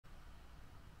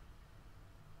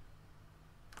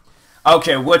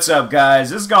Okay, what's up, guys?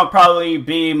 This is gonna probably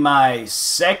be my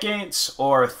second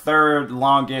or third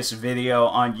longest video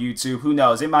on YouTube. Who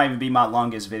knows? It might even be my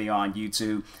longest video on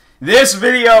YouTube. This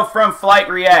video from Flight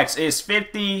Reacts is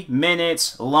 50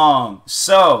 minutes long.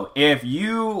 So, if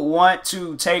you want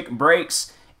to take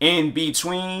breaks in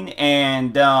between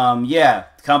and, yeah,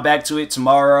 come back to it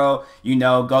tomorrow, you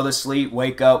know, go to sleep,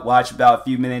 wake up, watch about a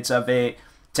few minutes of it,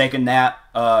 take a nap,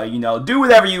 you know, do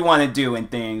whatever you want to do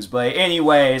and things. But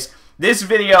anyways, this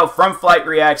video from Flight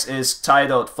Reacts is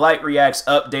titled Flight Reacts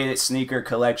Updated Sneaker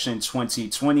Collection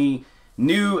 2020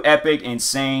 New Epic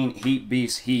Insane Heat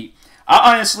Beast Heat.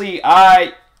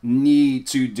 I need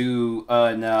to do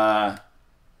an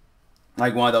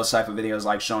like one of those type of videos,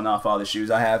 like showing off all the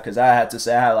shoes I have, because I have to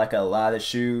say I have like a lot of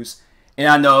shoes, and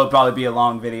I know it'll probably be a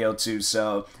long video too.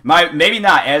 So maybe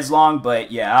not as long,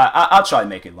 but yeah, I'll try to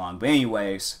make it long. But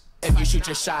anyways. If you shoot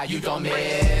your shot, you don't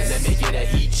miss. Let me get a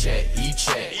heat check, heat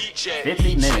check, heat check.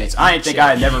 50 minutes. I didn't think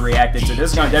I had never reacted to this.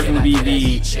 Is gonna definitely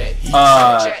be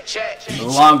the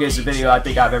longest video I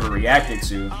think I've ever reacted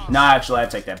to. No, actually, I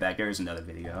take that back. There's another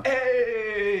video.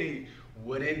 Hey,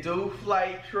 what it do,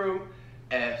 Flight Crew?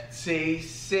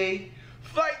 FTC,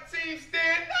 Flight Team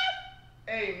stand up.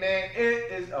 Hey man,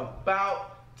 it is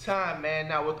about time, man.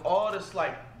 Now with all this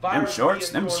like them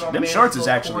shorts is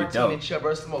actually dope.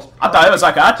 I thought it was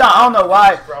like I don't know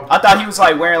why. I thought he was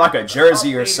like wearing like a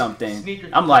jersey or something.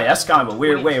 I'm like, that's kind of a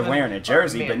weird way of wearing a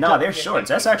jersey, but no, they're shorts.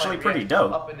 That's actually pretty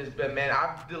dope. Up in this bed, man.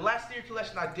 The last sneaker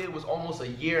collection I did was almost a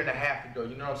year and a half ago.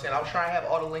 You know what I'm saying? I'll try to have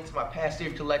all the links to my past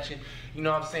sneaker collection. You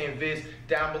know what I'm saying? Viz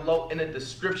down below in the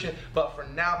description. But for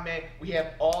now, man, we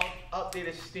have all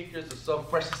updated sneakers. They're so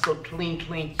fresh and so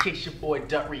clean. Case your boy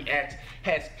Duck Reacts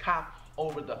has copped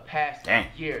over the past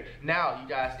year. Now, you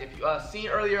guys, if you seen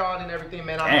earlier on and everything,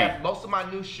 man, I have most of my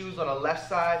new shoes on the left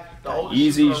side, the old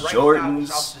Yeezys, shoes on the right Jordans,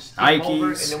 side,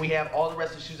 Nikes, and then we have all the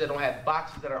rest of the shoes that don't have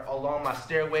boxes that are along my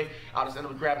stairway. I'll just end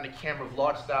up grabbing the camera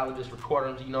vlog style and just record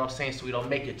them, you know what I'm saying, so we don't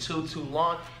make it too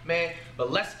long, man.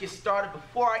 But let's get started.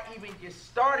 Before I even get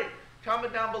started,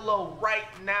 comment down below right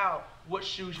now what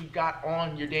shoes you got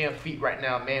on your damn feet right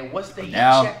now, man. What's the heat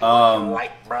check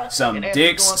like, bro? Some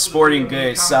Dick's Sporting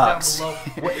Goods socks,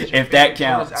 if that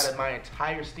counts. Out of my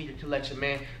entire sneaker collection,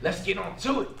 man. Let's get on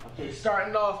to it. Okay,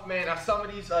 starting off, man. Now some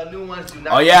of these new ones do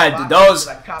not. Oh yeah,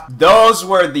 those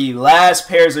were the last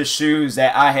pairs of shoes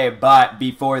that I had bought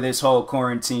before this whole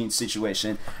quarantine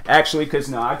situation. Actually, cause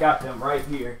no, I got them right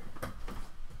here.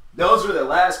 Those were the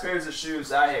last pairs of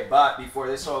shoes I had bought before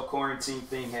this whole quarantine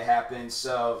thing had happened.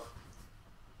 So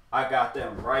I got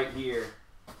them right here.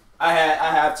 I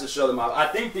have to show them off. I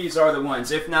think these are the ones.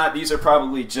 If not, these are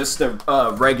probably just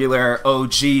the regular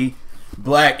OG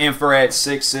black infrared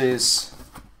 6s.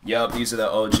 Yup, these are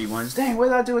the OG ones. Dang, what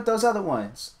did I do with those other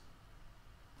ones?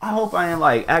 I hope I didn't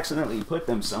like accidentally put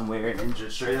them somewhere and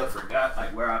just straight up forgot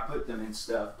like where I put them and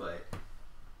stuff. But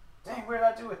dang, what did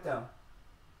I do with them?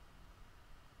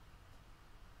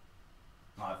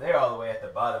 If they're all the way at the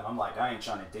bottom, I'm like, I ain't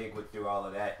trying to dig through all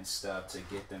of that and stuff to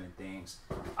get them and things.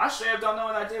 I straight up don't know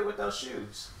what I did with those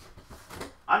shoes.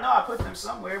 I know I put them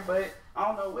somewhere, but I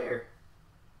don't know where.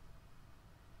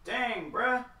 Dang,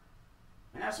 bruh.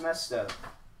 Man, that's messed up.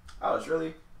 I was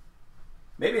really...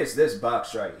 Maybe it's this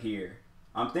box right here.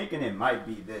 I'm thinking it might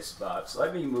be this box.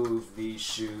 Let me move these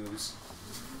shoes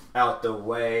out the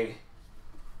way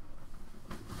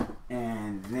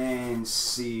and then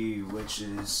see which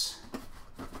is...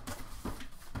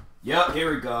 Yep,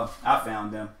 here we go. I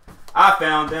found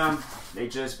them. They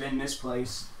just been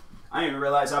misplaced. I didn't even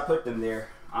realize I put them there.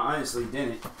 I honestly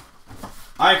didn't.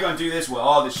 I ain't gonna do this with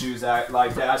all the shoes that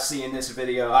I see in this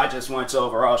video. I just want to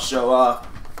overall show off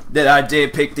that I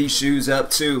did pick these shoes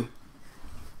up too.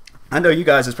 I know you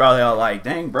guys is probably all like,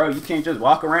 dang bro, you can't just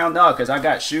walk around dog, because I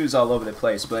got shoes all over the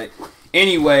place. But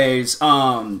anyways,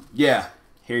 yeah,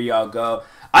 here y'all go.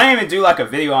 I didn't even do like a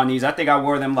video on these. I think I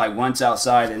wore them like once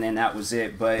outside and then that was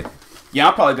it. But yeah,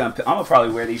 I'm gonna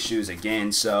probably wear these shoes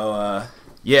again. So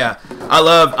yeah, I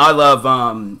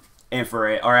love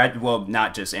infrared, or well,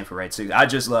 not just infrared 6. I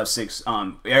just love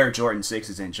Air Jordan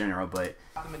 6s in general. But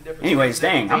anyways,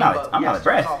 dang, I'm out of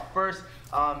breath. First,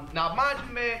 now mind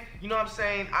you, man, you know what I'm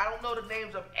saying, I don't know the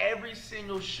names of every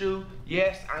single shoe.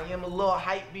 Yes, I am a little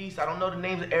hype beast. I don't know the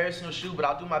names of every single shoe, but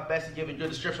I'll do my best to give a good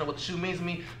description of what the shoe means to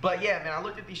me. But yeah, man, I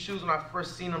looked at these shoes when I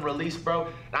first seen them released, bro,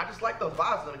 and I just like the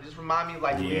vibes of them. It just remind me of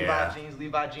like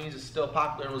Levi jeans is still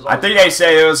popular. And was I think they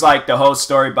say it was like the whole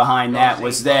story behind that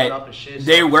was that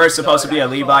they were supposed to be a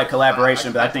Levi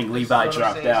collaboration, but I think Levi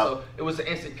dropped out. So it was an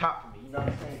instant cop for me, you know what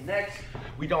I'm saying? Next,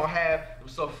 we don't have It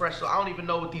was so fresh. So I don't even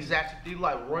know what these actually do,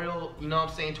 like Royal, you know what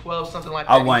I'm saying, 12, something like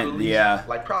that. I want, yeah.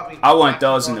 Like probably. I want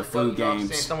those in the food you know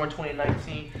games. Somewhere in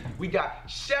 2019. We got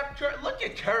Chef Curry. Look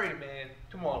at Curry, man.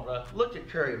 Come on, bro. Look at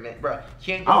Curry, man, bro.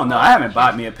 I don't know. I haven't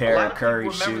bought me a pair of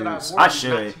Curry shoes. I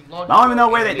should. I don't even know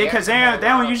where they, because they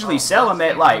don't usually sell them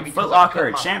at like Foot Locker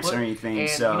or Champs or anything.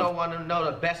 So. You don't want to know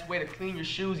the best way to clean your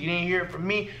shoes. You didn't hear it from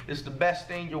me. It's the best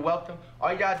thing. You're welcome.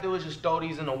 All you gotta do is just throw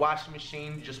these in the washing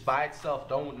machine, just by itself.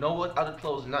 Don't know what other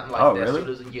clothes, nothing like that, really? so it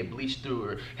doesn't get bleached through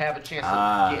or have a chance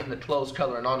of getting the clothes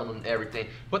coloring on them and everything.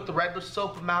 Put the regular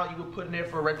soap amount you would put in there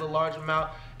for a regular large amount.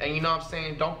 And you know what I'm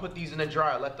saying? Don't put these in the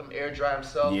dryer. Let them air dry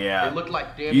themselves. Yeah. They look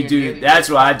like damn you do. That's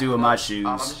what I do with my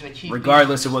shoes,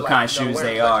 regardless of what kind of shoes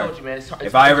they are.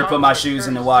 If I ever put my shoes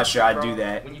in the washer, I do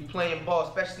that. When you playing ball,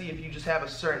 especially if you just have a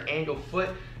certain angle foot,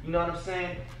 you know what I'm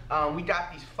saying? We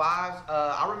got these 5s.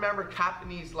 I remember copping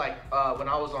these like when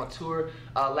I was on tour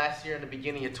last year in the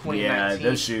beginning of 2019. Yeah,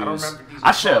 those shoes. I don't remember these.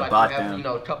 I should have bought them. You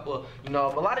know, a couple. You know,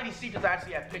 a lot of these sneakers I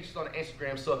actually have pictures on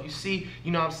Instagram. So if you see,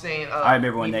 you know what I'm saying. I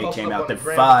remember when they came out. The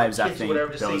 5s, I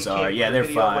think those are. Yeah, they're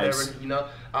 5s. You know,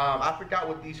 I forgot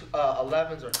what these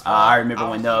 11s are called. I remember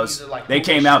when those. They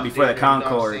came out before the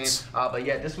Concords. But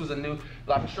yeah, this was a new.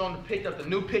 Like I'm showing the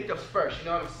new pickups first. You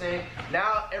know what I'm saying?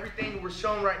 Now everything we're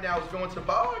showing right now is going to the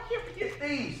ball. Oh, I can't forget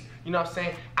these. You know what I'm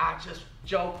saying? I just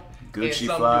joke. Gucci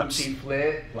flops. Gucci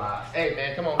flops. Hey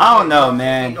man, come on. I don't know,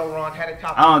 man.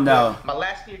 I don't know. My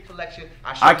last year collection.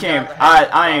 I can't.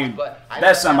 I ain't.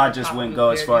 That's something I just wouldn't go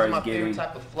as far as getting.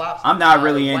 I'm not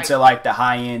really into like the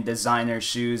high-end designer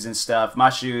shoes and stuff.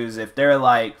 My shoes, if they're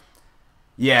like.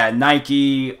 Yeah,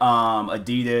 Nike,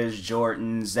 Adidas,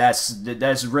 Jordans.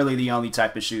 That's really the only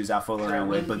type of shoes I fool around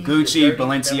with. But Gucci,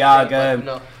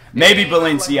 Balenciaga, maybe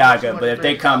Balenciaga. But if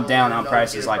they come down on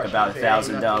prices like about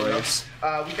 $1,000.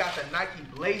 We got the Nike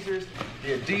Blazers,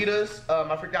 the Adidas.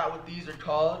 I forgot what these are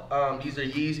called. These are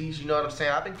Yeezys. You know what I'm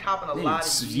saying? I've been copping a lot of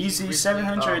Yeezy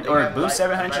 700 or Boost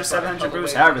 700, 700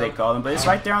 Boost, however they call them. But it's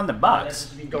right there on the box.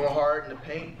 Be going hard in the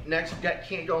paint. Next, you got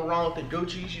can't go wrong with the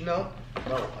Gucci's. You know.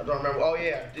 No, I don't remember. Oh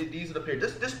yeah, these are the pair.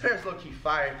 This pair is low-key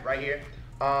fire right here.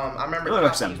 I remember look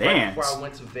up some bands. Before I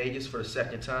went to Vegas for the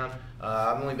second time.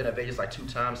 I've only been at Vegas like 2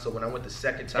 times, so when I went the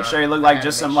second time, they sure look like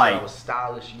just some like. I was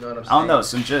stylish, you know what I'm saying? I don't know,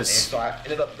 some just. And so I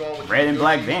ended up going with red and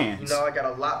black Vans. You know, I got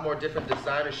a lot more different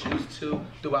designer shoes too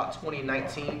throughout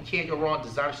 2019. Can't go wrong with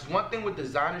designer shoes. One thing with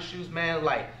designer shoes, man,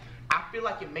 like I feel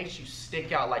like it makes you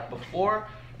stick out. Like before.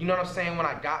 You know what I'm saying? When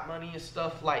I got money and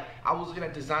stuff, like I was looking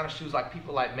at designer shoes, like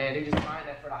people like, man, they just buying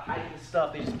that for the hype and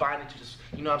stuff. They just buying it to just,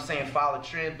 you know what I'm saying, follow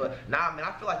trend. But nah, man,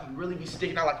 I feel like you really be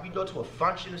sticking out. Like if you go to a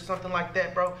function or something like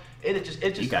that, bro, you just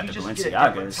get a different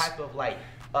type of like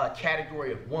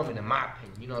category of woman, in my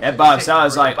opinion. You know what that box, I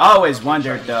was like, I always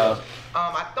wondered though.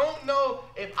 I don't know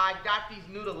if I got these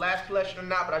new to last collection or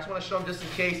not, but I just want to show them just in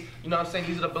case. You know what I'm saying?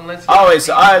 These are the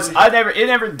Balenciaga. It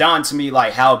never dawned to me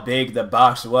like how big the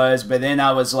box was, but then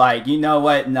I was like, you know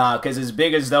what? Nah, because as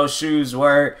big as those shoes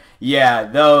were, yeah,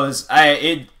 those,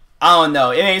 I don't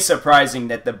know. It ain't surprising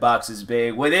that the box is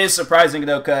big. What is surprising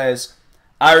though, because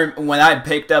when I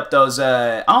picked up those,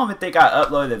 I don't even think I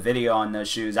uploaded a video on those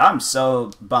shoes. I'm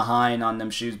so behind on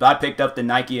them shoes, but I picked up the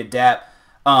Nike Adapt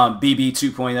BB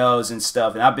 2.0s and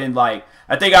stuff, and I've been like,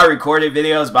 I think I recorded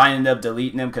videos, but I ended up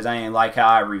deleting them because I didn't like how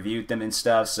I reviewed them and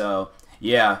stuff. So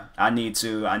yeah, I need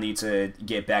to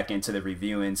get back into the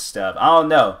reviewing stuff. I don't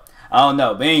know,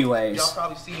 but anyways, y'all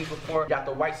probably seen these before. Got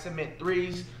the white cement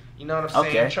 3s. You know what I'm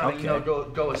saying? Trying to, you know,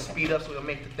 go and speed up so we don't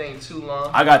make the thing too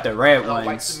long. I got the red ones.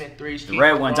 White cement 3s. The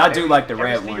red ones. I do like the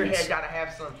red ones. Every sneakerhead gotta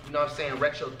have some, you know what I'm saying,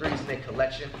 retro 3s in their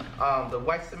collection. The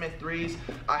white cement 3s.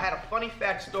 I had a funny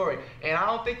fact story, and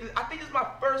I think this is my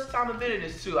first time admitting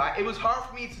this too. It was hard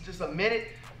for me to just admit it,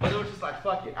 but it was just like,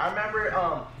 fuck it. I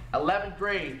remember 11th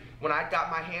grade when I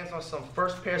got my hands on some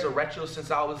first pairs of retros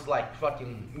since I was like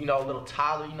fucking, you know, a little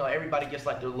toddler. You know, everybody gets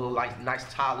like their little like nice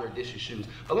toddler edition shoes.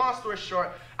 But long story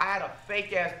short, I had a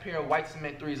fake ass pair of white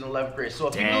cement 3s in 11th grade. So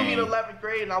if you knew me in 11th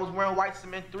grade and I was wearing white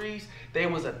cement 3s, they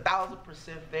was 1,000%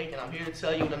 fake. And I'm here to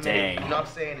tell you in a minute, you know what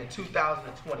I'm saying, in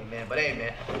 2020, man. But hey,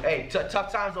 man, hey,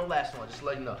 tough times don't last long. Just to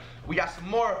let you know. We got some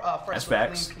more fresh,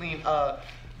 clean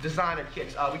designer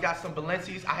kicks. We got some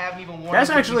Balenci's. I haven't even worn.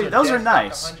 That's actually, those are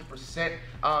nice.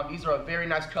 100%. These are a very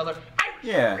nice color.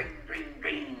 Yeah.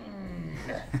 Green.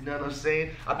 You know what I'm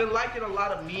saying? I've been liking a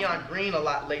lot of neon green a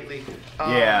lot lately.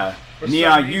 Yeah.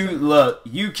 Neon,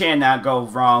 you cannot go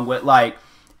wrong with like.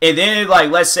 And then,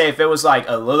 like, let's say if it was, like,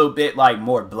 a little bit, like,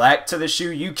 more black to the shoe,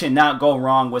 you cannot go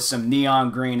wrong with some neon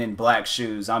green and black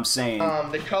shoes. I'm saying.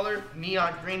 The color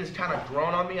neon green is kind of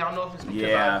grown on me. I don't know if it's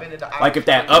because I've been in the like if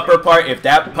that upper part, if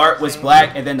that part was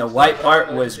black and then the white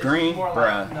part was green,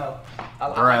 bruh. No,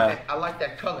 I like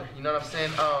that color. You know what I'm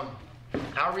saying?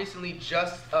 I recently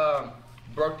just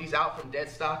broke these out from dead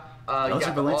stock. Those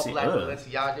are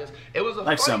Balenciagas. It was a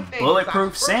like some thing,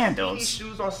 bulletproof I sandals. these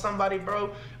shoes on somebody,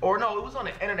 bro. Or no, it was on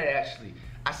the internet actually.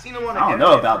 I seen them on the I don't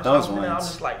internet know about those ones. I was ones.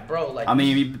 just like, bro, like I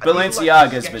mean, these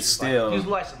Balenciagas, but sketches, still. Like, these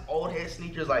were like some old head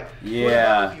sneakers. Like,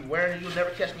 yeah. Be wearing, you'll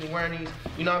never catch me wearing these.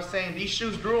 You know what I'm saying? These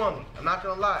shoes grew on me. I'm not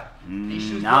gonna lie. These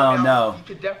shoes. I don't know. You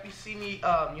could definitely see me. You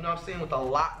know what I'm saying? With a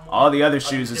lot more. All the other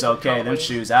shoes is okay. Them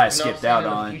shoes I skipped out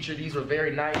on. In the future, these were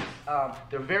very nice.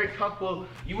 They're very comfortable.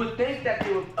 You would think that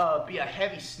they would be a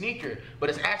heavy sneaker, but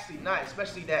it's actually not.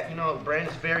 Especially that the brand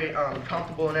is very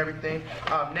comfortable and everything.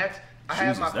 Next. I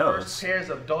have my first pairs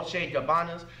of Dolce &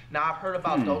 Gabbanas. Now, I've heard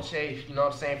about Dolce, you know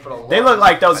what I'm saying, for the longest. They look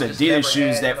like those Adidas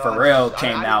shoes that Pharrell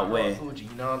came out with. Fuji,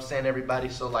 you know what I'm saying, everybody?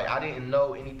 So, like, I didn't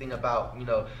know anything about,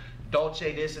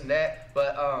 Dolce this and that.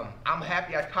 But I'm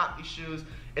happy I caught these shoes.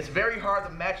 It's very hard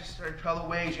to match with certain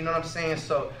colorways, you know what I'm saying?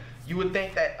 So, you would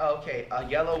think that, okay, a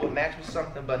yellow would match with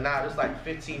something, but nah, there's like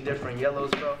 15 different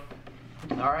yellows, bro.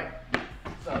 All right,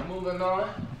 so moving on.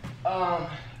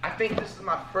 I think this is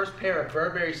my first pair of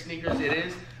Burberry sneakers. It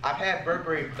is. I've had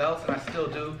Burberry belts, and I still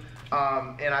do.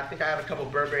 And I think I have a couple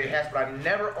Burberry hats, but I've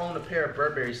never owned a pair of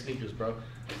Burberry sneakers, bro.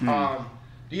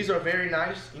 These are very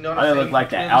nice. You know what I'm saying? They look like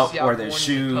the outboard, the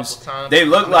shoes. They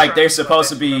look like they're supposed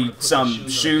to be some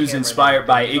shoes inspired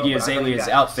by Iggy Azalea's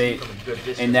outfit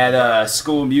in that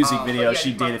school music video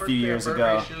she did a few years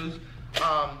ago.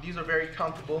 These are very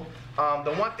comfortable.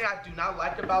 The one thing I do not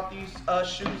like about these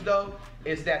shoes, though,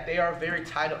 is that they are very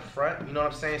tight up front, you know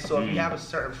what I'm saying? So if you have a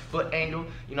certain foot angle,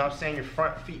 you know what I'm saying, your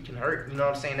front feet can hurt, you know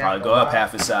what I'm saying? Probably go up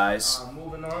half a size.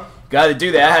 Moving on. Got to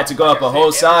do that. I had to go up a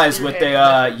whole size with the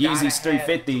Yeezys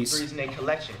 350s. In their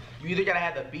collection. You either gotta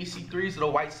have the BC3s or the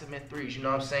white cement 3s, you know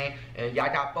what I'm saying? And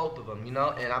I got both of them, you know?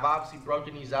 And I've obviously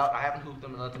broken these out. I haven't hooped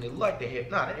them or nothing. They look like they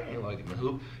hit. Nah, they ain't like them to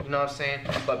hoop, you know what I'm saying?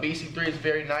 But BC3 is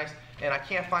very nice. And I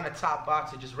can't find the top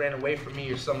box. It just ran away from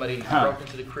me, or somebody broke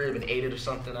into the crib and ate it or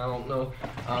something. I don't know.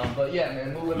 But yeah,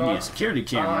 man, moving on. You need a security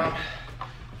camera.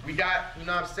 We got, you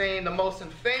know what I'm saying, the most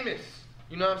infamous,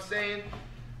 you know what I'm saying,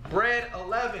 Bread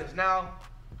 11s. Now,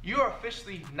 you are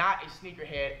officially not a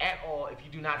sneakerhead at all if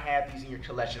you do not have these in your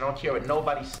collection. I don't care what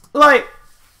nobody says. Like,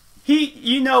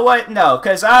 you know what? No,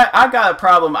 because I got a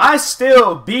problem. I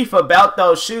still beef about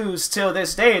those shoes till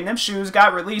this day, and them shoes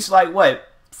got released like, what,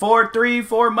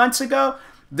 4 months ago?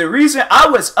 The reason I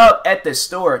was up at the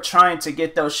store trying to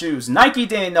get those shoes, Nike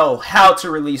didn't know how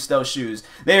to release those shoes.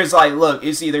 They was like, look,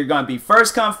 it's either going to be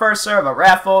first come, first serve, a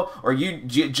raffle, or you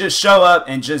just show up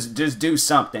and just do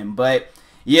something. But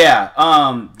yeah,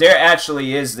 there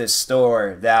actually is this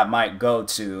store that I might go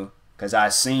to because I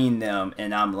seen them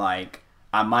and I'm like,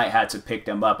 I might have to pick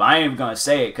them up. I ain't even going to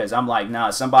say it because I'm like,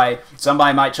 nah, somebody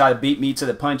might try to beat me to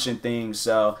the punch and things.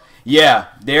 So yeah,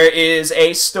 there is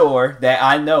a store that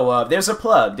I know of. There's a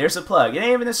plug. It ain't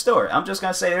even a store. I'm just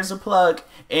gonna say there's a plug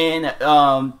in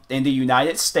the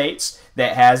United States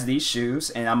that has these shoes,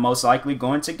 and I'm most likely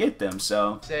going to get them.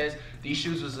 So says these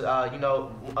shoes was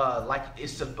like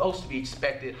it's supposed to be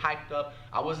expected, hyped up.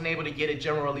 I wasn't able to get it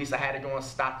general release. I had to go on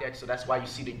StockX, so that's why you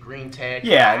see the green tag.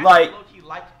 Yeah, I like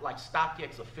like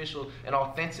StockX official and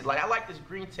authentic. Like I like this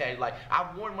green tag. Like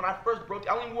I've worn when I first broke.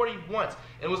 I only wore it once,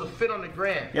 and it was a fit on the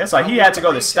gram. Yeah, it's like he had to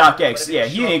go to StockX. Yeah,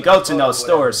 he didn't go to no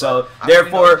store. So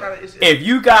therefore, if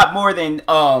you got more than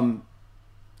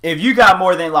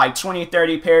like 20,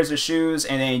 30 pairs of shoes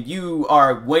and then you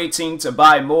are waiting to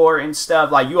buy more and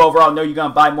stuff, like you overall know you're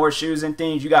going to buy more shoes and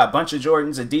things, you got a bunch of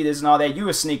Jordans, Adidas and all that, you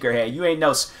a sneakerhead. You ain't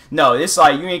no, it's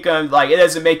like you ain't going to, like, it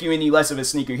doesn't make you any less of a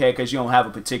sneakerhead because you don't have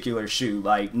a particular shoe.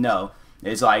 Like, no.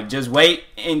 It's like, just wait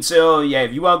until, yeah,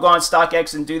 if you want to go on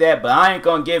StockX and do that, but I ain't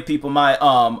going to give people my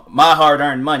my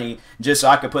hard-earned money just so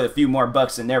I can put a few more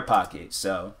bucks in their pocket.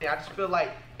 So yeah, I just feel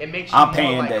like it makes you I'm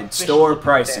paying more, like, the store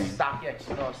pricing. StockX,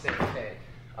 you know what I'm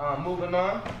saying? Moving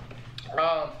on.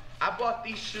 I bought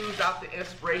these shoes out the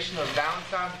inspiration of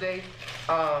Valentine's Day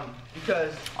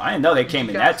because I didn't know they came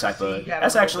in that type of.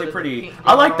 That's actually pretty.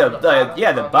 I like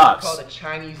the box. Called the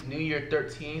Chinese New Year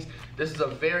 13s. This is a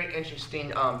very interesting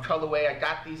colorway. I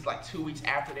got these like 2 weeks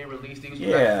after they released. These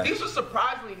were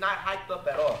surprisingly not hyped up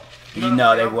at all. You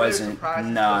know they wasn't.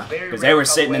 Nah, because they were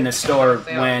sitting in the store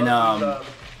when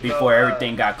before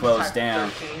everything got closed down.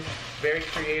 Very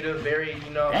creative, very, you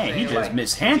know. Dang, he just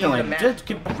mishandling. Just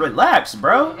relax,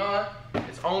 bro.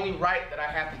 It's only right that I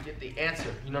have to get the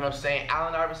answer. You know what I'm saying?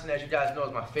 Allen Iverson, as you guys know,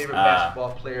 is my favorite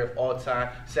basketball player of all time,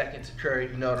 second to Curry.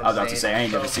 You know what I'm saying? I was about to say, I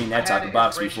ain't never seen that type of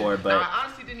box before, but now, I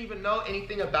honestly didn't even know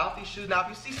anything about these shoes. Now, if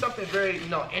you see something very,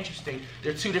 interesting,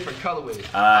 they're two different colorways.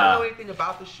 I didn't know anything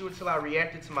about the shoe until I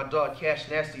reacted to my dog Cash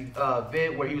Nasty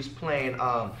vid where he was playing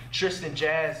Tristan,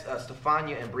 Jazz,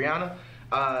 Stefania, and Brianna.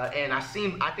 And I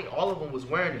think all of them was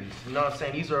wearing these. You know what I'm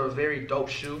saying? These are a very dope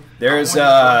shoe. There's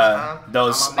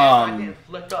those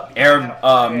Air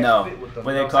no,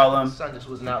 what do they call them?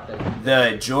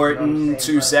 The Jordan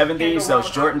 270s. Those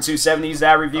Jordan 270s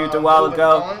that I reviewed a while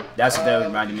ago. That's what they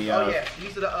reminded me of. Oh yeah,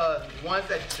 these are the ones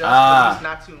that just released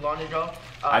not too long ago.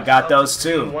 I got those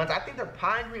too. I think they're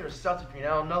pine green or Celtic green. I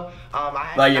don't know.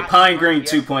 Like your pine green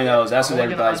 2.0s. That's what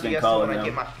everybody's been calling them. I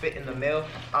get my fit in the mail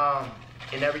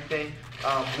and everything.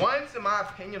 Ones, in my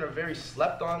opinion, are very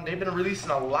slept on. They've been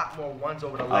releasing a lot more ones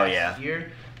over the last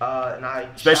year. And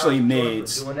especially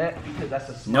mids. Doing that because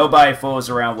that's a nobody fools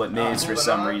around with mids for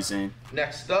some reason.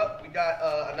 Next up, we got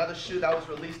another shoe that was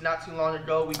released not too long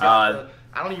ago. We got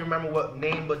I don't even remember what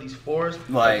name, but these fours.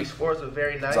 These fours are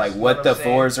very nice. It's like what the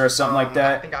fours or something like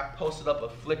that. I think I posted up a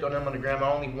flick on them on the gram. I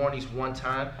only worn these one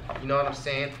time. You know what I'm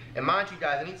saying? And mind you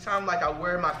guys, anytime like I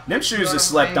wear my them shoes are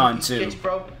slept on too. Kicks,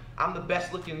 bro, I'm the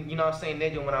best looking, you know what I'm saying,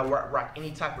 nigga when I rock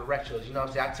any type of retros. You know what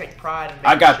I'm saying? I take pride in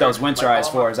I got those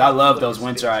winterized fours. I love those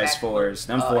winterized fours.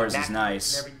 Them fours is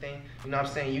nice. And everything. You know what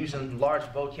I'm saying? Using large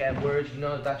vocab words, you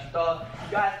know, that you guys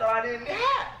thought I didn't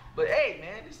have. But hey,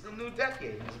 man, this is a new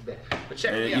decade. But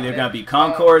check me out, either gonna be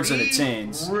Concords or the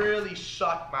 10s. Really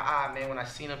shocked my eye, man, when I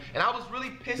seen them, and I was really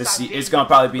pissed. It's gonna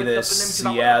probably be the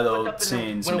Seattle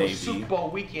 10s, when it maybe. was Super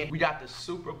Bowl weekend, we got the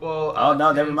Super Bowl. Oh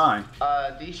no, never mind.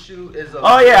 These shoes is a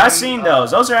oh yeah, I seen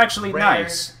those. Those are actually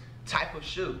nice. Type of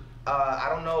shoe. I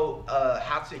don't know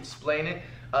how to explain it.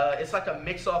 It's like a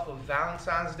mix off of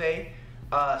Valentine's Day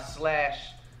slash,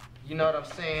 you know what I'm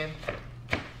saying?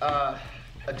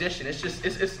 Edition. It's just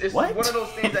it's one of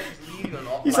those things that just leave you in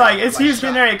all. He's he's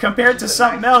getting ready compared to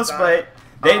something else, but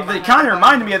they kind of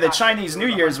reminded me of the Chinese New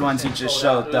Year's ones he just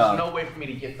showed though. There's no way for me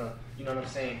to get them. You know what I'm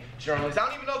saying? General release. I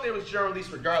don't even know if there was general release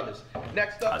regardless.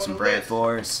 Next up on some the bread list,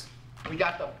 fours. we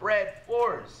got the bread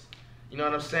fours. You know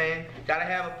what I'm saying? Gotta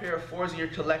have a pair of fours in your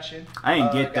collection. I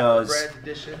didn't get those. The bread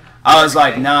edition. I was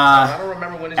like, nah. I don't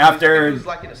remember when this after was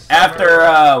like in the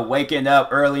summer. Waking up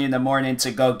early in the morning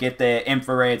to go get the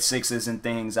infrared 6s and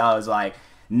things, I was like,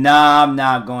 nah, I'm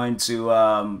not going to.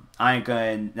 I ain't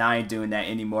doing that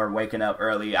anymore. Waking up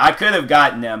early, I could have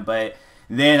gotten them, but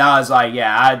then I was like,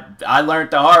 yeah, I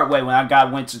learned the hard way when I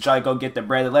went to try to go get the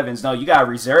bread 11s. No, you gotta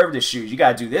reserve the shoes. You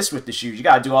gotta do this with the shoes. You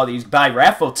gotta do all these buy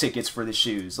raffle tickets for the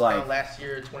shoes. Like last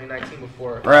year, 2019,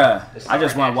 before. Bruh, I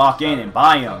just want to walk in and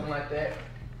buy them. Something like that.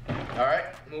 All right,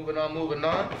 moving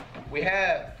on. We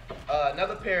have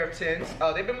another pair of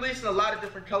 10s. They've been releasing a lot of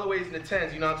different colorways in the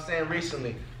 10s. You know what I'm saying?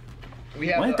 Recently, we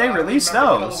have. When did they release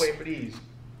those? those? Colorway for these.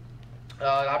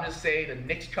 I'll just say the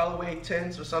Knicks colorway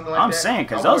 10s or something like that. I'm saying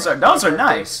because those are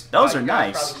nice. Those are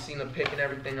nice. Probably seen the pic and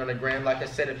everything on the gram. Like I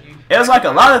said, if you. It was like a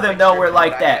lot of them though were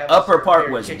like that upper part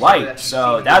was white,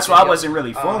 so that's why I wasn't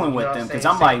really fooling with them because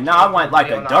I'm like, no, I want like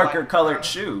a darker colored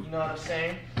shoe. You know what I'm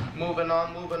saying? Moving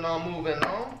on.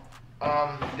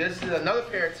 This is another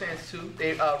pair of 10s too.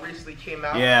 They recently came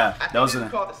out. Yeah, those are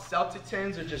called the Celtic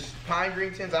 10s or just pine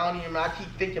green 10s. I don't even. I keep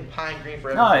thinking pine green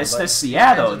for everything. No, it's the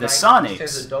Seattle, the Sonics.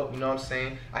 10s are dope. You know what I'm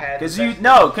saying? Because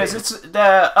it's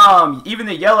the even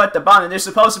the yellow at the bottom. They're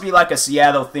supposed to be like a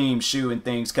Seattle themed shoe and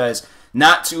things. Because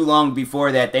not too long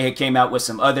before that, they had came out with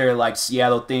some other like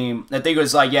Seattle theme. I think it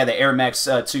was like the Air Max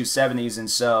 270s,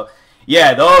 and so.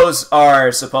 Yeah, those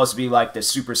are supposed to be like the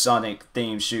supersonic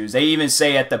themed shoes. They even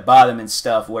say at the bottom and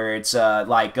stuff where it's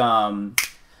like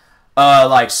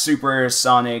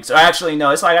supersonics. Or actually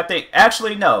no, it's like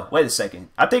wait a second.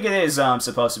 I think it is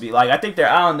supposed to be like I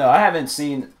don't know. I haven't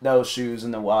seen those shoes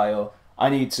in a while. I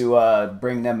need to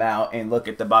bring them out and look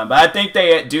at the bottom. But I think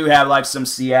they do have like some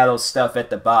Seattle stuff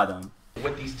at the bottom.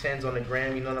 With these 10s on the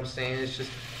gram, you know what I'm saying? It's just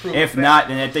if not,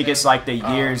 then I think it's like the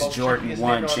year's Jordan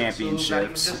 1 championships. Not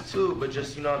even just two, but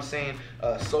just, you know what I'm saying,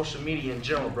 social media in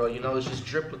general, bro. You know, it's just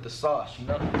drip with the sauce, you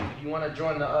know? If you want to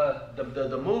join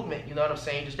the movement, you know what I'm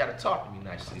saying, you just got to talk to me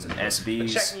nicely. It's an SBs. But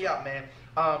check me out, man.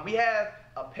 We have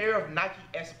a pair of Nike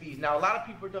SBs. Now, a lot of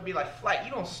people are going to be like, Flight,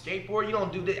 you don't skateboard, you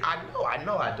don't do this. I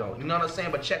know I don't. You know what I'm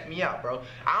saying? But check me out, bro.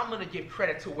 I'm going to give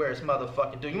credit to where it's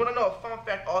motherfucking due. You want to know a fun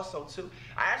fact also, too?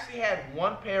 I actually had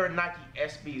one pair of Nike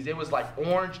SBs. It was like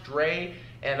orange, gray,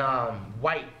 and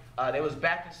white. They was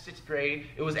back in 6th grade.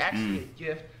 It was actually a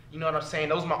gift. You know what I'm saying?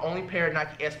 Those were my only pair of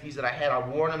Nike SBs that I had. I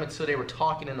wore them until they were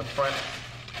talking in the front.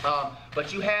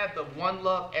 But you have the One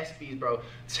Love SBs, bro.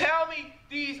 Tell me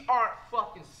these aren't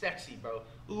fucking sexy, bro.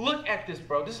 Look at this,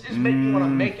 bro. This is making me want to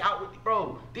make out with you,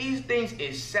 bro. These things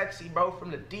is sexy, bro.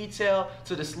 From the detail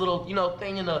to this little, you know,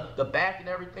 thing in the back and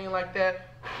everything like that.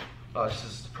 Oh, this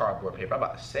is cardboard paper. I'm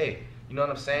about to say, you know what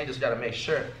I'm saying? Just gotta make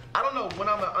sure. I don't know when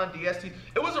I'm gonna unds these.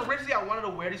 It was originally I wanted to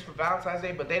wear these for Valentine's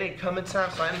Day, but they didn't come in time,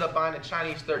 so I ended up buying the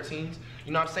Chinese 13s.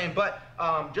 You know what I'm saying? But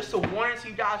just to warn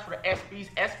you guys for the SBs,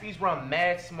 SBs run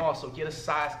mad small, so get a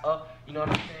size up. You know what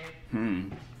I'm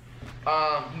saying?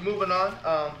 Moving on.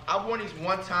 I wore these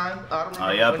one time. I don't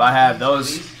remember. Oh yep, I have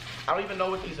those. Released. I don't even know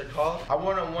what these are called. I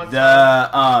wore them one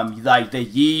time. Like the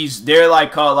Yeez, they're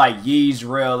like called like Yeez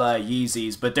real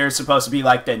Yeezys, but they're supposed to be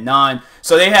like the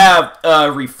so they have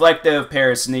reflective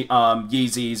pair of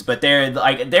Yeezys, but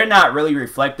they're not really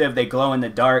reflective. They glow in the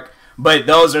dark. But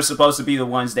those are supposed to be the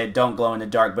ones that don't glow in the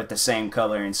dark, but the same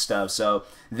color and stuff. So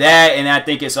that, and I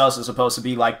think it's also supposed to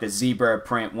be like the zebra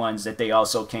print ones that they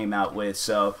also came out with.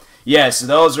 So yes,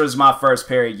 those was my first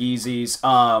pair of Yeezys.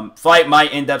 Flight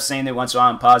might end up saying they once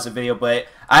on pause the video, but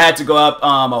I had to go up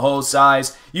a whole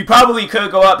size. You probably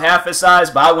could go up half a size,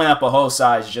 but I went up a whole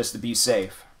size just to be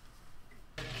safe.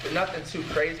 Nothing too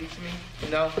crazy to me, you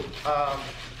know.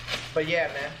 But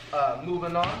yeah, man.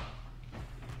 Moving on.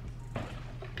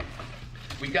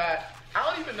 We got, I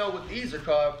don't even know what these are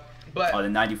called, but the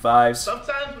 95s.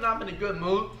 Sometimes when I'm in a good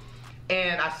mood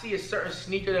and I see a certain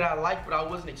sneaker that I like, but I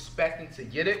wasn't expecting to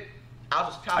get it,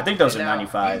 I'll just cop it. I think those are now.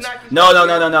 95s.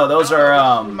 No. Those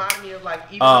are remind me of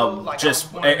like,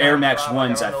 just Air Max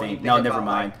 1s, I think. No, never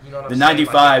mind. Like, you know the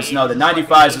 95s, no, the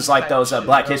 95s is like those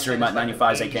Black History Month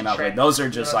 95s they came out with. Those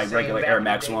are just like regular Air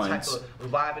Max 1s.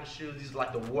 Reviving shoes, these are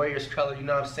like the Warriors color, you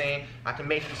know what I'm saying? I can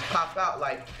make these pop out.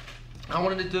 Like, I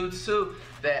wanted to do too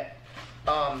that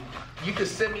you could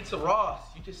send me to Ross,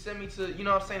 you could send me to, you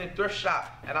know what I'm saying, a thrift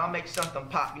shop, and I'll make something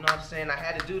pop, you know what I'm saying? I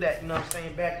had to do that, you know what I'm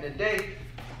saying, back in the day.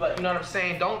 But you know what I'm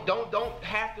saying, don't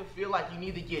have to feel like you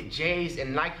need to get J's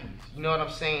and Nikes, you know what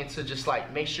I'm saying, to just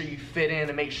like make sure you fit in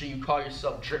and make sure you call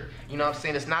yourself drip. You know what I'm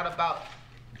saying? It's not about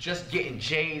just getting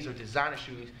J's or designer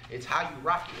shoes, it's how you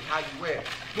rock it and how you wear it.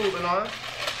 Moving on.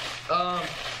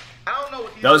 I don't know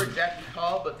what these are exactly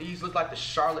called, but these look like the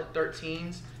Charlotte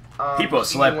 13s. People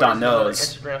slept on those.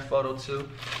 Instagram photo too.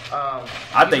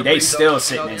 I think they still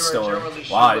sitting in store.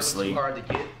 Honestly. Hard to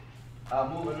get.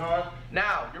 Moving on.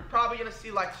 Now you're probably gonna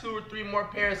see like 2 or 3 more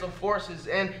pairs of Forces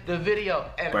in the video.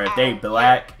 And but they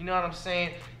black. You know what I'm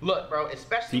saying? Look, bro.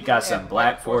 Especially he got some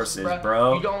black Forces,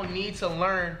 bro. You don't need to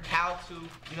learn how to.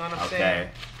 You know what I'm saying?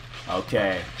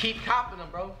 Okay. Keep copping them,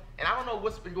 bro. And I don't know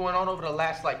what's been going on over the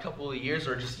last like couple of years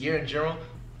or just year in general.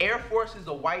 Air Forces,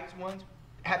 the white ones,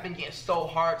 have been getting so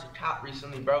hard to cop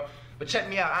recently, bro. But check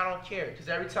me out, I don't care, because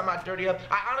every time I dirty up,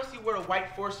 I honestly wear the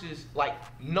white Forces like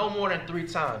no more than 3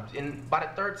 times. And by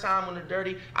the 3rd time when they're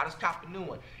dirty, I just cop a new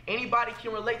one. Anybody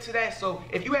can relate to that, so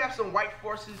if you have some white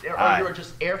Forces or you're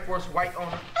just Air Force white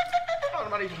owner,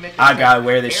 I gotta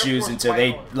wear the shoes until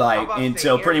they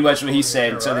until pretty much what he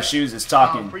said, until the shoes is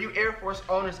talking. For you Air Force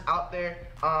owners out there,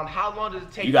 how long does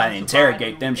it take you gotta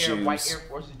interrogate them shoes.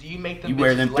 Do you make them you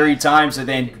wear them 3 times and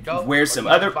then wear some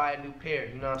other. Buy a new pair,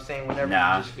 you know what I'm saying? Whenever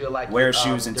nah, you just feel like wear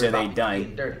shoes until they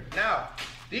done. Now,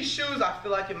 these shoes I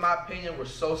feel like in my opinion were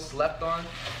so slept on,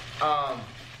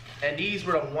 and these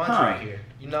were the ones right here,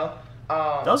 you know.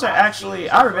 Those are actually,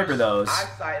 I remember those.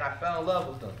 Eyesight, I fell in love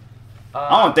with them.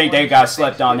 I don't think they got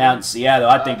slept on out in Seattle.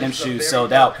 I think them shoes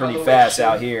sold out pretty fast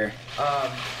out here.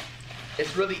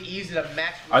 It's really easy to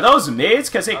match. Are those mids?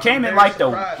 Because it came in like the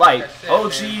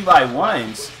OG like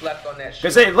ones.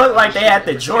 Because they look like they had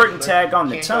the Jordan tag on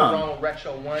the tongue.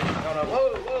 Retro one.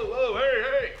 Whoa,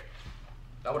 hey.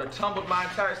 That would have tumbled my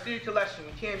entire Steel collection.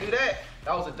 We can't do that.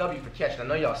 That was a W for catch. I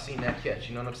know y'all seen that catch.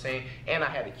 You know what I'm saying? And I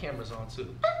had the cameras on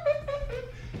too.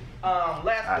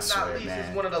 Last but not least,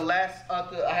 is one of the last.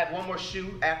 I had one more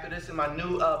shoe after this in my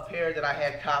new pair that I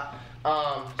had copped.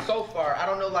 So far, I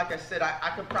don't know. Like I said,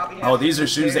 I could probably have. Oh, these are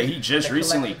shoes that he just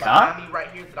recently copped.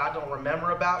 Right here that I don't remember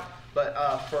about. But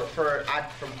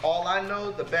from all I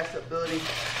know, the best ability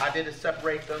I did to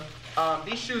separate them.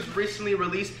 These shoes recently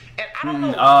released, and I don't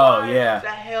know why the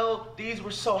hell these were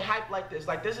so hyped like this.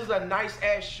 Like, this is a nice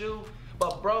ass shoe.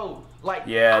 But bro, like,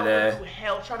 I went through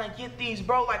hell trying to get these,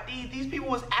 bro. Like these people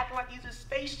was acting like these are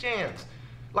Space Jams.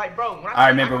 Like, bro, when I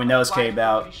remember when those came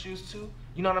out. These shoes too.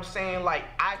 You know what I'm saying? Like,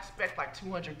 I expect like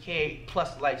 200K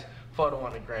plus likes photo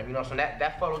on the gram. You know what I'm saying?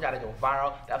 That photo gotta go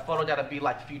viral. That photo gotta be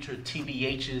like future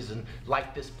TBHs and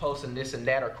like this post and this and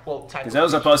that, or quote type. Because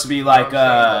those are supposed to be like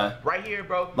right here,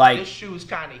 bro. Like this shoe is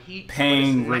kind of heat.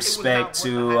 Paying respect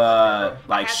to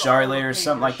like Charlotte or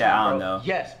something like that. I don't know.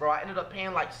 Yes, bro. I ended up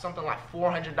paying like something like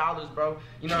 $400, bro.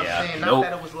 You know what I'm saying? Nope. Not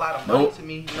that it was a lot of money to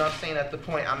me. You know what I'm saying? At the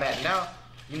point I'm at now.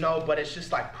 You know, but it's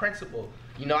just like principle.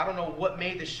 You know, I don't know what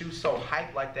made the shoe so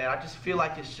hype like that. I just feel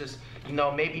like it's just, you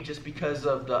know, maybe just because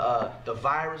of the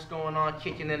virus going on,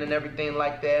 kicking in and everything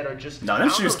like that, or just. No, them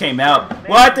shoes came out.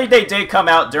 Well, I think they did come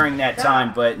out during that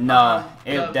time, but nah,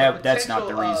 that's not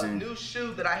the reason. New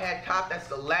shoe that I had copped, that's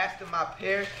the last of my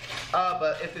pair.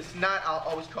 But if it's not, I'll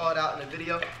always call it out in the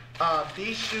video.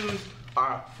 These shoes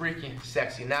are freaking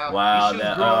sexy. Now, wow, these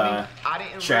shoes grew on me. I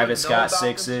didn't Travis really know Scott about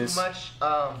them sixes. too much,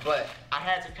 but I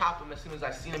had to cop them as soon as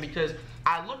I seen them because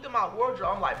I looked at my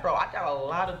wardrobe. I'm like, bro, I got a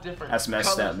lot of different That's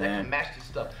messed colors up, that man. can match this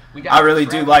stuff. We got I really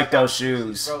do Travis like Scott those sixes,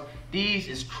 shoes. bro. These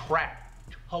is crack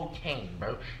cocaine,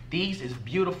 bro. These is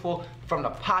beautiful from the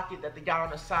pocket that they got on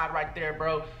the side right there,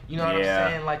 bro. You know what I'm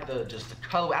saying? Like just the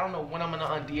color. I don't know when I'm gonna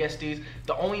undS these.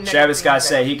 The only Travis Scott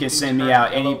said he can send me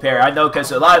out any pair. I know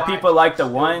because a lot of people like the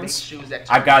ones.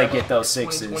 I gotta get those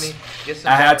sixes.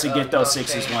 I had to get those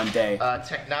sixes one day.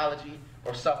 Technology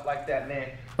or stuff like that,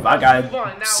 man. If I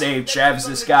gotta save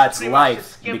Travis Scott's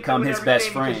life and become his best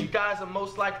friend. You guys are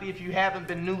most likely, if you haven't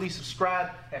been newly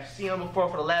subscribed, have seen them before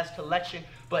for the last collection.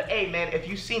 But hey, man, if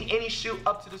you've seen any shoe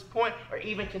up to this point, or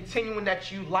even continuing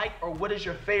that you like, or what is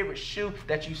your favorite shoe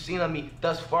that you've seen on me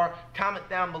thus far, comment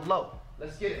down below.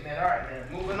 Let's get it, man. All right, man.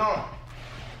 Moving on.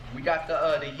 We got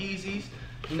the Yeezys.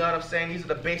 You know what I'm saying? These are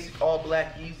the basic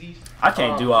all-black Yeezys. I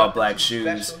can't do all-black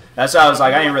shoes. That's why I was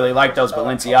like, I didn't really like those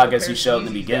Balenciagas he showed in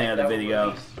the beginning of the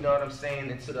video. You know what I'm saying?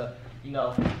 Into the, you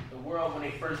know, the world when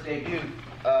they first debuted.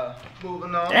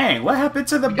 Moving on. Dang, what happened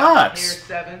to the Hair box?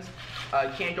 7s.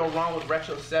 You can't go wrong with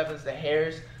retro 7s. The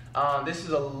hairs. This is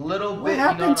a little bit. What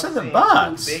happened to the box?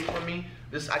 box? Too big for me.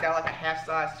 I got like a half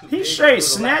size too He big. straight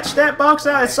snatched that box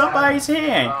out of somebody's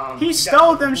hand. He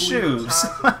stole them shoes.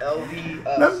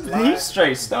 He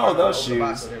straight stole those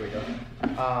shoes. There we go.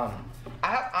 I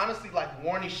have honestly like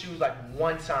worn these shoes like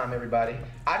one time, everybody.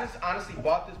 I just honestly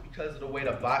bought this because of the way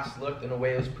the box looked and the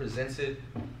way it was presented.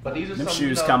 But these are them some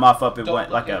shoes, you know, come off up in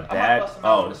what, like a I bag?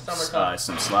 Oh,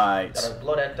 some slides. Gotta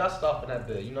blow that dust off in that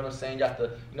bit. You know what I'm saying? Got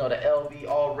the, you know, the LV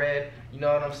all red. You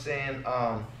know what I'm saying?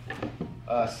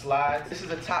 Slides. This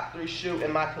is a top 3 shoe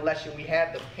in my collection. We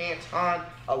had the Pantone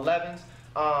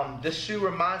 11s. This shoe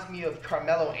reminds me of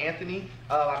Carmelo Anthony.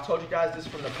 I've told you guys this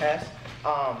from the past.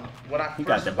 When I first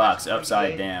got the box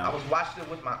upside down. I was watching it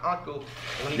with my uncle.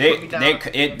 When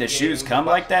he the shoes come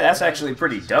like that. That's actually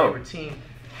pretty dope. Team,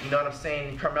 you know what I'm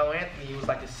saying? Carmelo Anthony, he was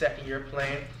like his second year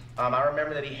playing. I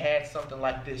remember that he had something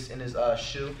like this in his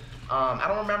shoe. I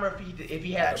don't remember if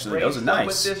he had actually, the those are nice.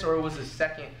 with this or it was his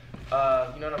second.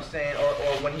 You know what I'm saying?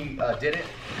 Or when he did it.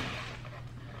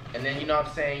 And then, you know what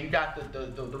I'm saying, you got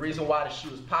the reason why the shoe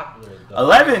is popular.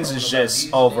 11s is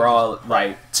just overall,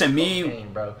 like, to me,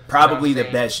 probably the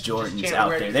best Jordans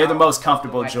out there. They're the most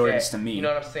comfortable Jordans to me. You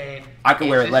know what I'm saying? I can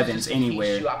wear 11s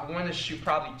anywhere. I've worn this shoe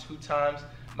probably 2 times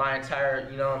my entire,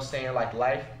 you know what I'm saying, like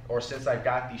life, or since I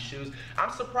got these shoes.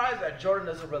 I'm surprised that Jordan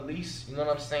doesn't release, you know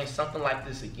what I'm saying, something like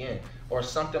this again, or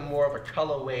something more of a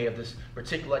colorway of this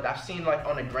particular, like I've seen like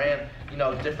on the gram, you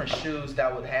know, different shoes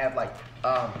that would have like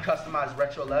customized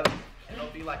retro 11, and it'll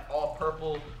be like all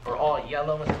purple or all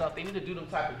yellow and stuff. They need to do them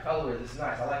type of colors. It's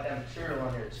nice. I like that material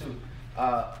on there too.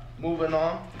 Moving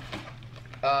on,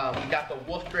 we got the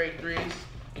Wolf Grade 3s.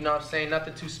 You know what I'm saying?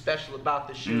 Nothing too special about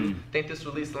the shoe. I think this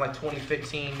released in like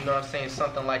 2015, you know what I'm saying?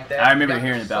 Something like that. I remember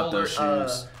hearing about those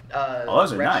shoes.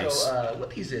 Those are retro, nice. What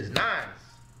these is? 9s.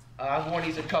 I've worn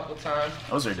these a couple times.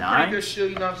 Those are 9s? Pretty good shoe,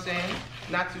 you know what I'm saying?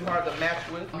 Not too hard to match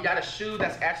with. We got a shoe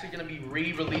that's actually going to be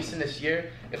re-releasing this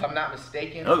year, if I'm not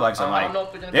mistaken. They look like some I don't know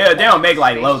if like, they're they don't make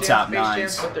like low Jam, top Space 9s.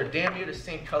 Jams, but they're damn near the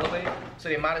same colorway, so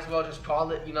they might as well just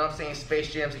call it, you know what I'm saying,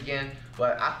 Space Jams again.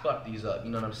 But I fucked these up,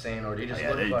 you know what I'm saying? Or they just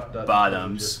look fucked up.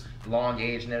 Bottoms. Long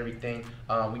age and everything.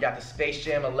 We got the Space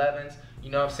Jam 11s.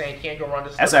 You know what I'm saying? Can't go wrong.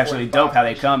 This That's actually dope how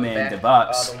they come in the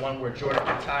box. The one where Jordan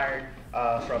retired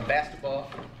from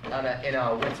basketball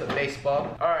and went to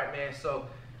baseball. All right, man. So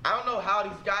I don't know how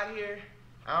these got here.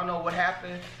 I don't know what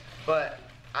happened, but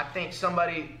I think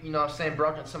somebody, you know what I'm saying,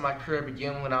 broke into my crib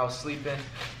again when I was sleeping.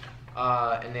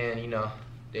 And then, you know,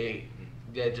 they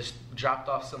yeah, just dropped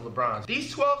off some LeBrons.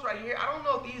 These 12s right here, I don't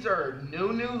know if these are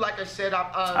new. Like I said,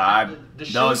 the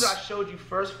shoes I showed you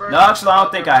first. No, actually, I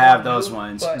don't think I have those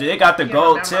ones. They got the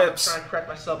gold tips. I'm trying to correct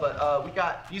myself, but we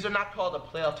got, these are not called the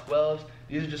playoff 12s.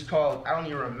 These are just called, I don't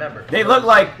even remember. They look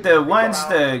like the ones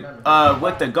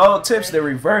with the gold tips, the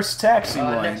reverse taxi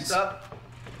ones. Next up,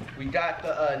 we got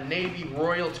the Navy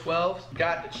Royal 12s. We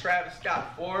got the Travis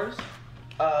Scott 4s.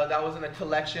 That was in a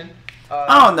collection.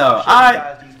 I don't know.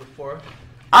 I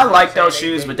like like those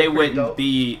shoes, but they wouldn't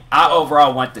be. I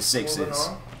overall want the 6s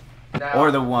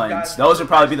or the 1s. Those would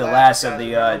probably be the last of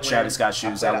the Travis Scott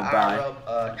shoes I would buy.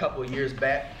 A couple of years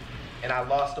back, and I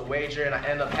lost a wager, and I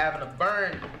ended up having to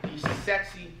burn these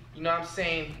sexy, you know what I'm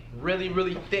saying, really,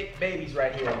 really thick babies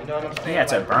right here. You know what I'm saying? You had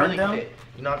to like burn really them? Thick.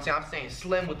 You know what I'm saying? I'm saying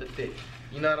slim with the thick.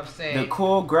 You know what I'm saying? The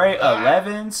cool gray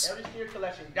 11s. Every Steer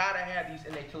collection gotta have these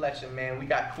in their collection, man. We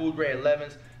got cool gray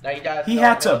 11s. Now you guys. He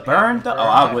had to burn them. Oh,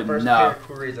 I wouldn't know.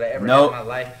 Cool grays that I ever had in my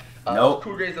life. Nope.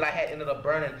 Cool grades that I had ended up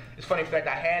burning. It's funny, in fact,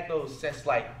 I had those since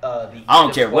like the. I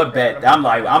don't care what bet. I'm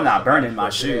like, I'm not burning my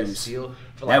shoes.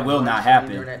 That will not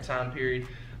happen during that time period,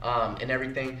 and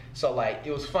everything. So like,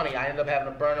 it was funny. I ended up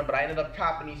having to burn them, but I ended up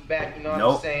copping these back. You know what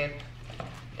I'm saying?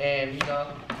 And you know,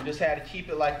 just had to keep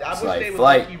it like that. I wish they would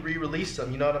like re-release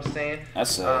them. You know what I'm saying?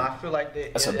 That's I feel like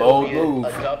that's a bold move.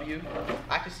 A W.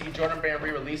 I could see Jordan Brand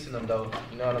re-releasing them though.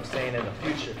 You know what I'm saying, in the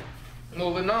future.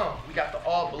 Moving on, we got the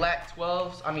all black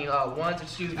 12s. I mean, 1s,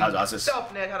 excuse me.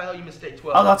 Self-net, how the hell you mistake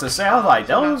 12? I was about to say, I was like,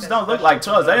 those don't look like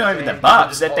 12s. They don't even the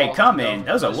box that they come in.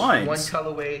 Those are 1s. One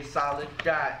colorway, solid.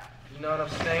 Got, you know what I'm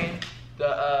saying?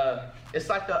 The it's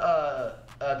like the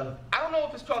I don't know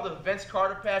if it's called the Vince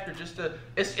Carter pack or just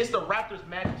it's the Raptors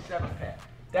Magic 7 pack.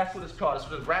 That's what it's called. It's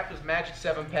the Raptors Magic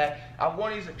 7 pack. I've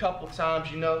worn these a couple times,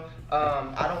 you know.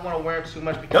 I don't want to wear them too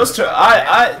much because those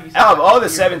out of all the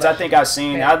 7s I think I've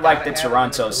seen, I like the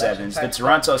Toronto 7s. The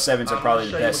Toronto 7s are probably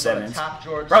the best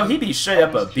 7s. Bro, he be straight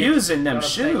up abusing them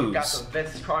shoes.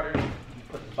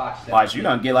 Watch, you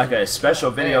gonna get like a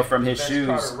special video from his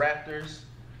shoes. Raptors.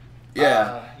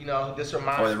 Yeah. You know, this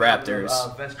reminds me of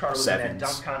Raptors. Vince Carter was in that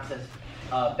dunk contest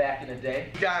back in the day.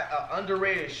 We got an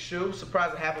underrated shoe.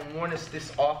 Surprised I haven't worn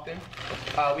this often.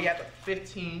 We have the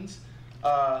 15s.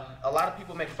 A lot of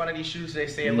people make fun of these shoes. They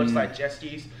say it looks like jet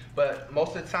skis, but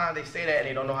most of the time they say that and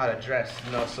they don't know how to dress.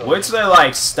 You know, so what's the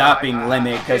like stopping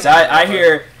limit? Because I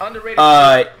hear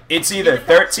it's either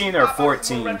 13 or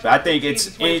 14. But I think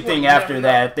it's anything after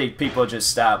that. I think people just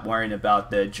stop worrying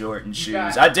about the Jordan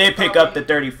shoes. I did pick up the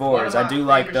 34s. I do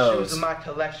like those. Shoes in my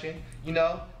collection. You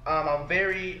know, I'm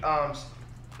very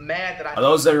mad that I are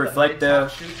those that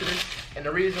reflective? And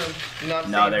the reason, you know what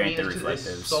I'm saying, no, they ain't the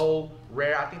reflectives. So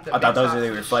rare. I think I thought those were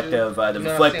the reflective, the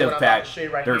reflective pack,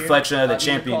 the reflection of the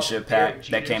championship pack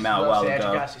that came out a while ago.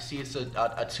 You guys can see it's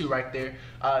a 2 right there.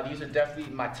 These are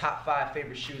definitely my top 5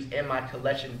 favorite shoes in my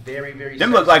collection. Very, very.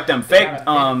 Them look like them fake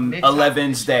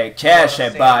 11s that Cash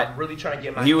had bought. Really trying to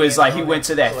get my. He was like, he went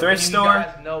to that thrift store. You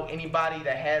guys know anybody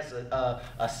that has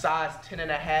a size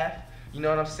 10.5? You know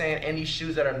what I'm saying? Any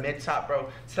shoes that are mid-top, bro,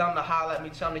 tell them to holler at me.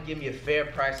 Tell them to give me a fair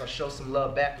price. I'll show some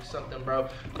love back or something, bro.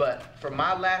 But for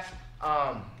my last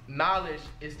knowledge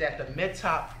is that the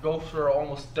mid-top go for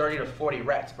almost 30 to 40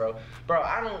 racks, bro.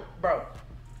 I don't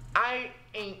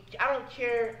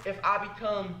care if I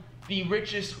become the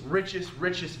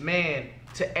richest man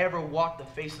to ever walk the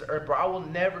face of the earth, bro. I will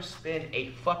never spend a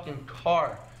fucking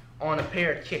car on a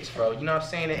pair of kicks, bro. You know what I'm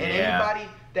saying? And anybody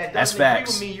that doesn't agree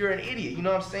with me, you're an idiot. You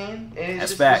know what I'm saying? And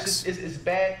it's it's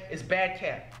bad. It's bad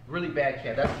cap. Really bad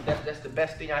cap. That's the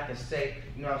best thing I can say.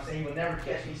 You know what I'm saying? You will never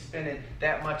catch me spending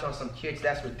that much on some kicks.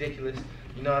 That's ridiculous.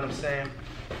 You know what I'm saying?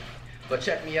 But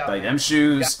check me out. Like them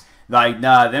shoes. Like,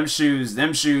 nah, them shoes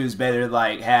better,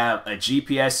 like, have a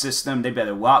GPS system. They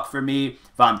better walk for me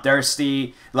if I'm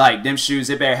thirsty. Like, them shoes,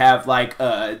 they better have, like,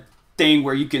 a thing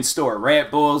where you can store Red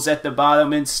Bulls at the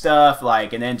bottom and stuff,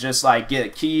 like, and then just like get a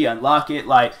key, unlock it.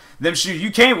 Like, them shoes,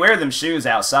 you can't wear them shoes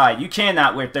outside. You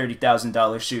cannot wear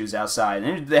 $30,000 shoes outside.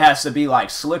 And there has to be like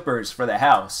slippers for the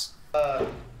house.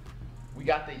 We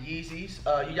got the Yeezys.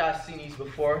 You guys seen these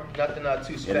before? Nothing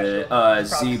too special. Yeah,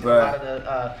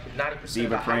 zebra. 90%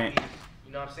 zebra print.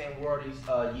 You know what I'm saying? We wore these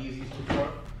Yeezys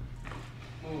before.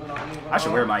 Moving on. I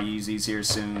should wear my Yeezys here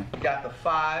soon. We got the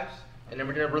 5s. And then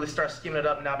we're going to really start skimming it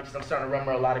up now because I'm starting to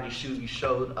remember a lot of these shoes we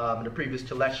showed in the previous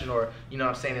collection, or, you know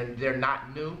what I'm saying, and they're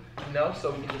not new, you know,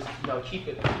 so we can just, you know, keep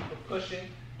it pushing,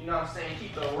 you know what I'm saying,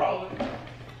 keep it rolling.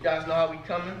 You guys know how we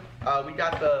coming. We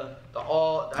got the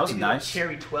nice.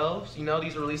 Cherry 12s. You know,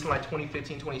 these were released in like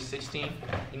 2015, 2016.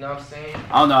 You know what I'm saying?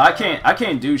 I don't know. I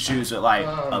can't do shoes with like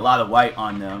a lot of white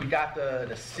on them. We got the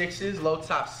 6s, low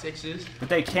top 6s. But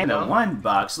they came in one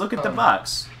box. Look at the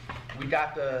box. We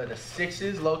got the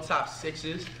 6s, low top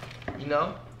 6s. You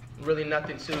know, really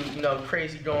nothing too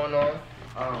crazy going on.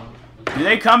 Do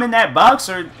they come in that box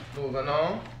or? Moving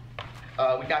on.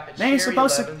 We got the They ain't Cherry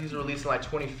supposed 11s. These were released in like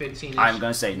 2015. I'm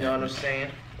gonna say no. no. You know what I'm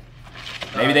saying?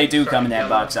 Maybe they do come in that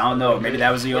box. I don't know. Maybe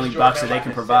that was the only box that they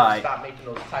can provide. Stop making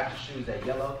those types of shoes that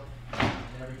yellow and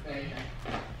everything.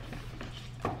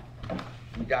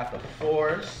 We got the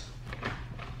 4s.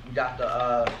 We got the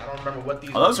I don't remember what these.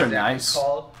 Oh, those are exactly nice.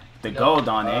 called. The gold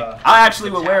on it. I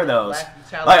actually would wear those.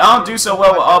 Like I don't do so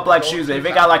well with all black shoes, but if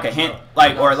it got like a hint,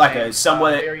 like or like a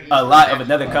somewhat a lot of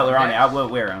another color on it, I would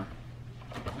wear them.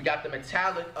 We got the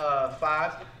metallic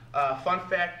 5s. Fun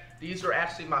fact, these were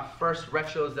actually my first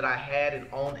retros that I had and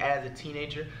owned as a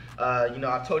teenager. You know,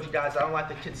 I told you guys I don't like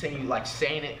to continue like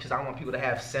saying it because I don't want people to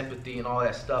have sympathy and all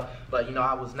that stuff. But you know,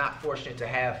 I was not fortunate to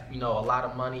have a lot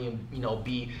of money and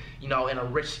be in a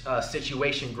rich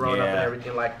situation growing up and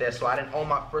everything like that. So I didn't own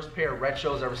my first pair of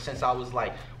retros ever since I was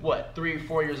like what 3 or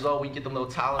 4 years old. We get them little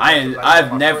tolerance.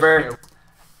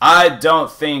 I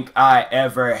don't think I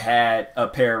ever had a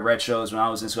pair of retros when I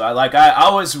was in school.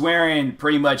 I was wearing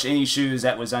pretty much any shoes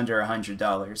that was under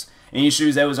 $100. Any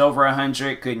shoes that was over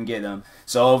 100, couldn't get them.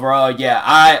 So overall, yeah,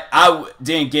 I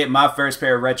didn't get my first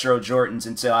pair of retro Jordans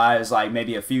until I was like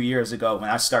maybe a few years ago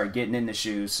when I started getting into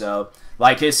shoes. So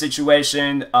like his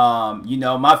situation,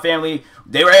 my family,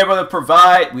 they were able to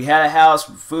provide. We had a house,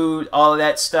 food, all of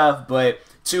that stuff, but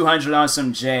 200 on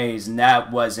some J's, and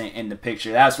that wasn't in the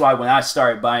picture. That's why when I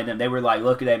started buying them, they were like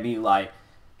looking at me like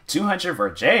 200 for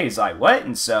J's, like what?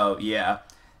 And so yeah,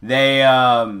 they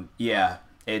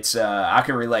it's I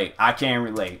can relate. I can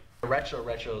relate.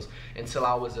 Retros until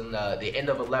I was in the end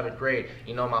of 11th grade.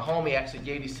 You know, my homie actually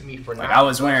gave these to me for. Like I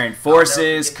was wearing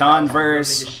Forces,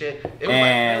 Converse,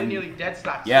 and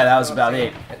yeah, that was about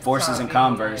it. Forces and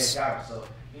Converse. So,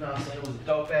 you know what I'm saying? It was a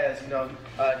dope ass,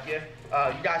 gift.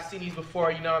 You guys seen these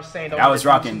before, you know what I'm saying? I was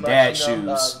rocking dad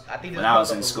shoes when I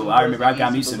was in school. I remember I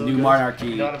got me some New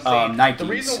Monarchy Nikes. The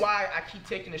reason why I keep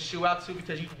taking the shoe out too,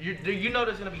 because you know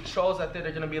there's gonna be trolls out there.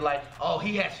 They're gonna be like, oh,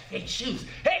 he has fake shoes.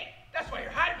 Hey, that's why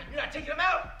you're hiding them. You're not taking them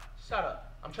out. Shut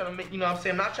up. I'm trying to make, you know what I'm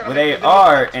saying? I'm not trying to. Well, make they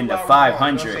are in the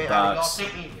 500 box.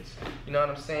 You know what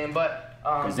I'm saying? But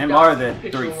because them are the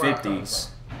 350s.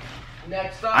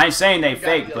 Next up, I ain't saying they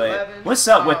fake, but what's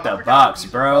up with the box,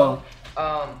 bro?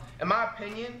 In my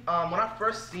opinion, when I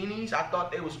first seen these, I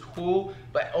thought they was cool,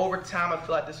 but over time, I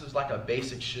feel like this was like a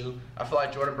basic shoe. I feel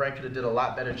like Jordan Brand could have did a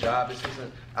lot better job. This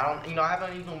isn't, I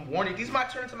haven't even worn it. These might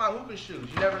turn into my hooping shoes.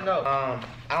 You never know. I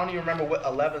don't even remember what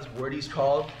 11s were these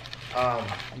called.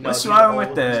 What's wrong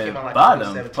with the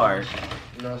bottom part?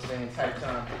 You know what I'm saying? Type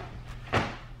time.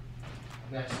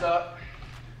 Next up,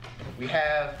 we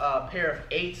have a pair of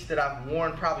 8s that I've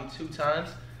worn probably 2 times.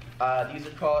 These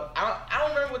are called, I don't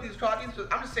remember what these are called.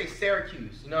 I'm just saying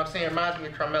Syracuse. You know what I'm saying? It reminds me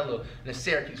of Carmelo in the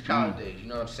Syracuse college days. You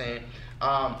know what I'm saying?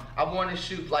 I've worn this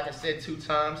shoe, like I said, 2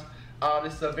 times.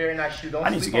 This is a very nice shoe. Don't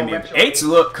I need to sleep get on me retro 8s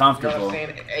look comfortable. You know what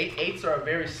I'm saying? 8s are a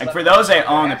very like for those that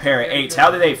own a pair of 8s, how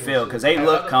do they feel? Because they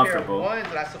look comfortable. Pair of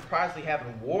 1s that I surprisingly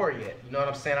haven't wore yet. You know what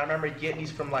I'm saying? I remember getting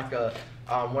these from like a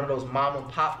one of those mom and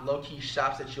pop low-key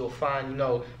shops that you'll find,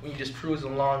 when you just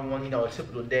cruising along a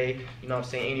typical day, you know what I'm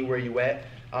saying, anywhere you at.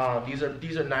 These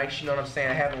are nice, you know what I'm saying?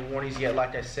 I haven't worn these yet,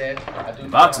 like I said. The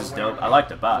box is dope. I like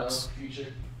the box.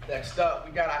 Next up,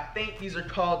 we got, I think these are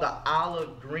called the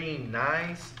olive green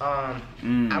 9s. I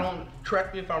don't,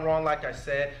 correct me if I'm wrong, like I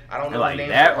said. I don't know like the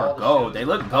names that of all or the gold. shoes. They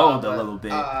look gold a little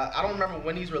bit. I don't remember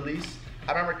when these released.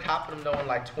 I remember copping them though in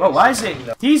like 20. Well, why is it?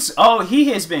 He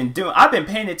has been doing. I've been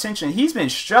paying attention. He's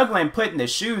been struggling putting the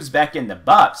shoes back in the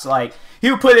box. Like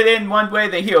he'll put it in one way,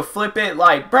 then he'll flip it.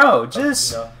 Like, bro,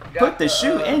 just put the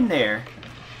shoe in there.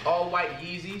 All white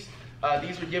Yeezys.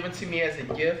 These were given to me as a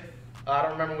gift. I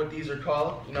don't remember what these are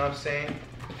called. You know what I'm saying?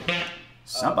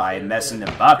 Somebody messing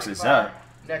the boxes up.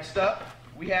 Next up,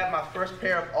 we have my first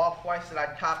pair of off-whites that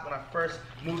I copped when I first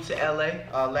moved to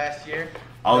LA last year.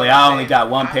 I only got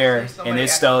one pair, and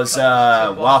it's those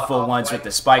waffle ones with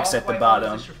the spikes at the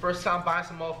bottom. If it's your first time buying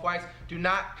some off-whites, do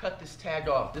not cut this tag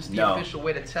off. This is the official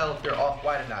way to tell if they're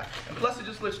off-white or not. And plus, it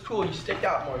just looks cool. You stick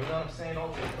out more. You know what I'm saying?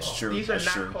 It's true. These are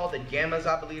not called the Gammas,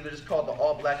 I believe. They're just called the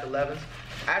all-black 11s.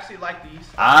 I actually like these.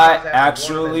 I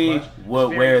actually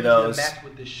would wear those.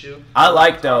 With this shoe. I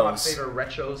like those. My favorite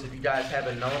retros, if you guys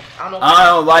haven't known. I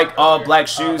don't like all black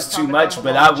shoes too much,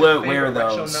 but I would wear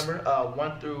those. Number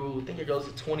 1 through, I think it goes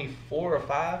to 24 or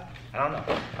 5. I don't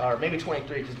know. Or maybe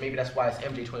 23, because maybe that's why it's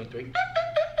MJ23.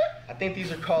 I think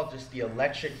these are called just the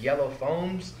electric yellow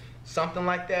foams. Something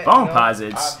like that. Foam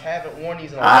posits. I haven't worn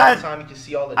these in a long time. You can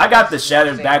see all the. I got the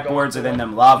shattered backboards and then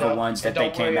them lava ones that they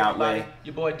came out with.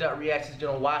 Your boy Dutt Reacts is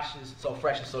doing washes, so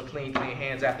fresh and so clean. Clean your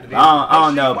hands after the video. I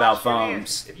don't know about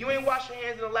foams. If you ain't washed your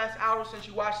hands in the last hour since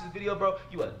you watched this video, bro,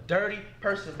 you a dirty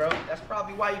person, bro. That's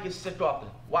probably why you get sick often.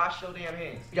 Wash your damn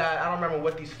hands. Guys, I don't remember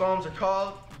what these foams are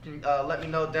called. You can let me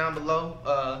know down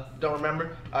below. Don't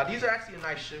remember. These are actually a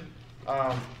nice shoe.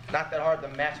 Not that hard to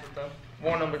match with them.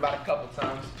 Worn them about a couple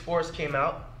times. Forest came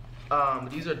out.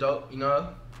 These are dope, you know.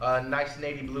 Nice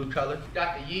navy blue color.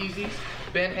 Got the Yeezys.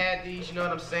 Ben had these, you know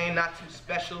what I'm saying? Not too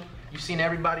special. You've seen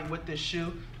everybody with this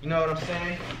shoe, you know what I'm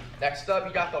saying? Next up,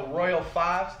 you got the Royal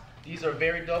 5s. These are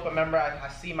very dope. I remember I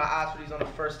see my eyes for these on the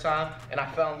first time, and I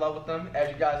fell in love with them. As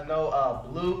you guys know,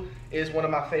 blue is one of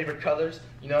my favorite colors.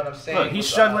 You know what I'm saying? Look, he's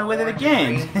struggling with it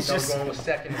again. It's just going with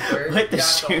second and third. Put the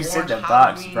shoes in the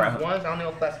box, bro. Ones. I don't know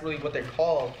if that's really what they're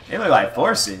called. They look like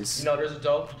forces. You know, there's a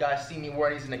dope. You guys see me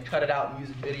wearing these and they cut it out in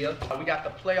music video. We got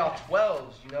the playoff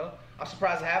 12s, you know. I'm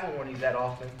surprised I haven't worn these that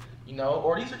often. You know,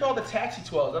 or these are called the Taxi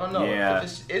 12s. I don't know. Yeah.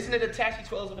 Isn't it a Taxi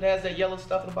 12s if it has that yellow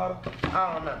stuff at the bottom?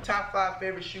 I don't know. Top 5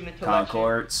 favorite shoe in the collection.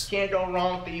 Concords. Can't go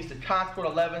wrong with these. The Concord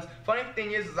 11s. Funny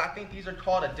thing is I think these are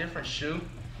called a different shoe.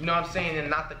 You know what I'm saying? And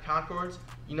not the Concords.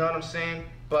 You know what I'm saying?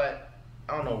 But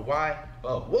I don't know why.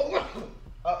 Oh, whoa.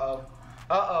 Uh-oh.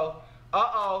 Uh-oh.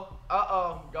 Uh-oh.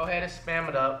 Uh-oh. Go ahead and spam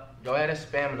it up. Go ahead and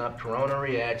spam it up. Corona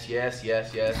Reacts. Yes,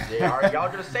 yes, yes.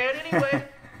 Y'all gonna say it anyway.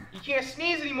 You can't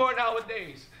sneeze anymore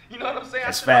nowadays. You know what I'm saying?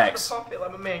 That's facts. I pump it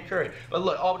like my man Curry. But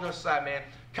look, all jokes aside, man.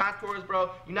 Concords, bro.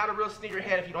 You're not a real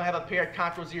sneakerhead if you don't have a pair of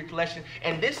Concords in your collection.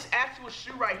 And this actual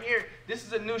shoe right here, this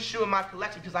is a new shoe in my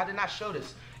collection because I did not show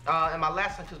this in my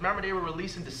last one. Because remember, they were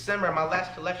released in December. And my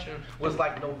last collection was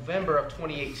like November of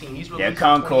 2018. These were released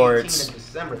in 2018 in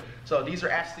December. So these are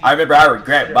actually. I remember I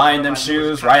regret buying them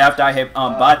shoes right after I had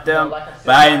bought them, but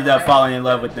I ended up falling in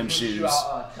love with them shoes.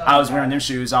 I was wearing them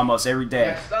shoes almost every day.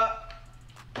 Next up.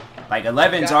 Like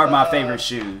 11s are my favorite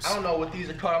shoes. I don't know what these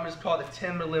are called. I'm just called the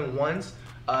Timberland 1s.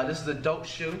 This is a dope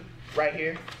shoe right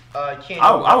here.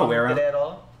 I would wear them at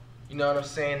all. You know what I'm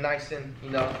saying? Nice and, you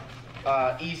know,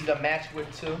 easy to match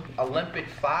with too. Olympic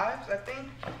 5s, I think.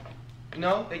 You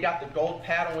know, they got the gold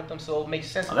pattern with them, so it makes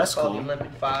sense to call the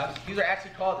Olympic 5s. These are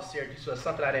actually called the Syracuse, so it's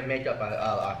something I didn't make up,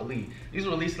 I believe. These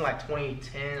were released in like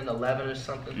 2010 and 11 or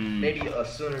something, maybe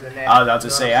sooner than that. I was about to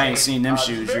say, I ain't seen them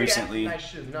shoes recently. Nice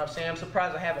shoes, you know what I'm saying? I'm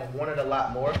surprised I haven't worn it a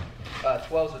lot more.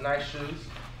 12s are nice shoes.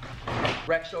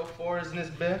 Retro 4s in this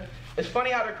bit. It's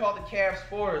funny how they're called the Cavs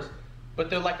 4s, but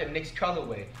they're like a Knicks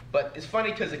colorway. But it's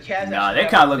funny because the Cavs. Nah, they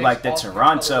kind of look like the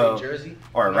Toronto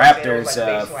or Raptors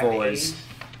 4s.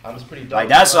 It's pretty dope. Like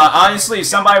that's why, honestly, if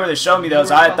somebody would have shown me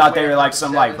those, I thought they were like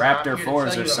some like Raptor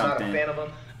 4s or something. I'm not a fan of them.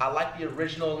 I like the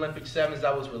original Olympic 7s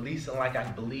that was released in like I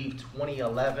believe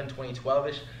 2011,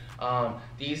 2012ish.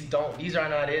 These are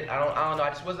not it. I don't know. I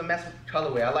just wasn't messing with the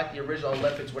colorway. I like the original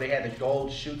Olympics where they had the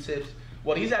gold shoe tips.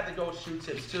 Well, these have the gold shoe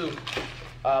tips too.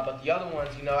 But the other ones,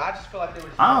 you know, I just feel like they were.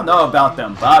 I don't know about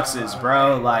them boxes,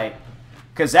 bro. Like,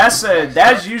 cause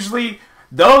that's usually.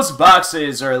 Those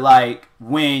boxes are like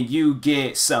when you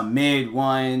get some mid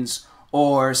ones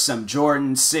or some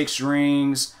Jordan 6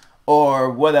 rings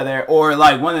or what other, or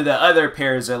like one of the other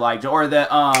pairs are like, or the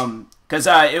cause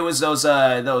it was those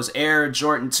Air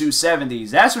Jordan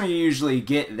 270s. That's when you usually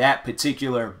get that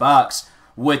particular box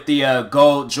with the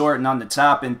gold Jordan on the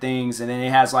top and things, and then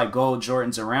it has like gold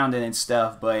Jordans around it and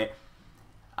stuff. But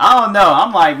I don't know.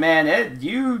 I'm like, man,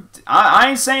 I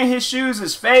ain't saying his shoes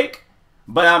is fake.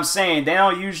 But I'm saying they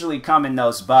don't usually come in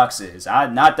those boxes.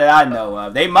 Not that I know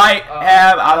of. They might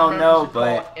have. I don't know.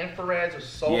 But infrareds or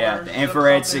solars, yeah, the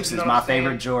infrared 6 is my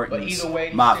favorite Jordans. But either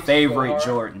way, my favorite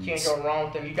Jordans. Can't go wrong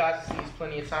with them. You guys have seen these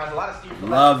plenty of times. A lot of Steve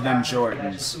love them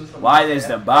Jordans. Why is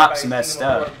the box messed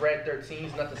up? Red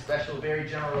 13s, nothing special. Very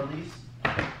general release.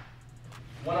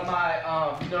 One of my,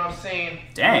 you know what I'm saying,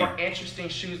 more interesting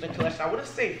shoes in the collection. I wouldn't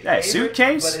say favorite,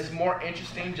 suitcase, but it's more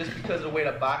interesting just because of the way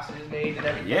the box is made and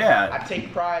everything. Yeah. I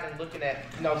take pride in looking at,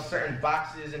 you know, certain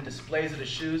boxes and displays of the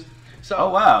shoes. So, oh,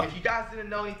 wow. If you guys didn't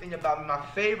know anything about me, my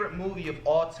favorite movie of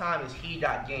all time is He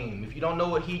Got Game. If you don't know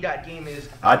what He Got Game is,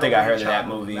 I think I heard of that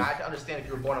movie. Now, I can understand if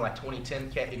you were born in like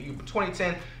 2010. If you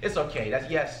 2010, it's okay. That's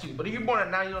yes too. But if you're born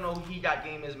at now, you don't know who He Got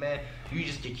Game is, man. You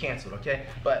just get canceled, okay?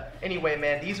 But anyway,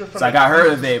 man, these are from. So I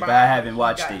heard of it, but I haven't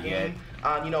watched it yet.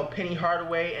 You know, Penny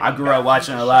Hardaway. And I grew up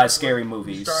watching a lot of scary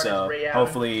movies, so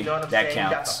hopefully you know that counts.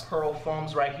 You got the pearl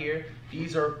foams right here.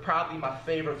 These are probably my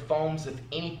favorite foams, if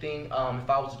anything, if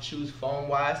I was to choose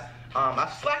foam-wise.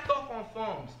 I slacked off on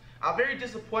foams. I'm very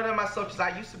disappointed in myself because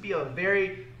I used to be a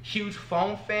very huge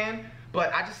foam fan,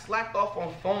 but I just slacked off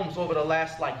on foams over the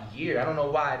last like year. I don't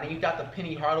know why. And then you got the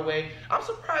Penny Hardaway. I'm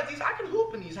surprised I can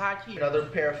hoop in these high key. Another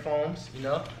pair of foams, you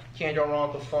know. Can't go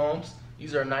wrong with the foams.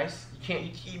 These are nice.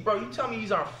 Bro, you tell me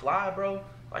these aren't fly, bro.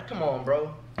 Like, come on,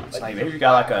 bro. Like maybe you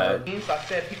got like a I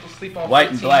said people sleep on white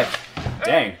 15s. and black.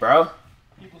 Dang, bro.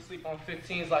 People sleep on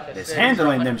 15s like I It's said.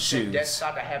 handling them Dead shoes.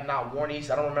 stock. I have not worn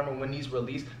these. I don't remember when these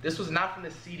released. This was not from the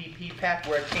CDP pack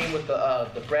where it came with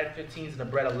the bread 15s and the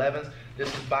bread 11s.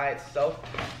 This is by itself.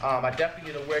 I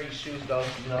definitely need to wear these shoes though,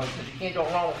 you know, because you can't go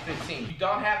wrong with 15. You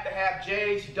don't have to have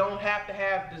J's. You don't have to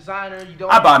have designer. You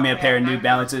don't. I bought me a pair of New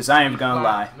Balances. I ain't gonna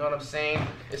lie. You know what I'm saying?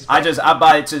 I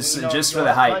bought it just for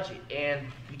the hype. And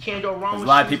you can't go wrong with a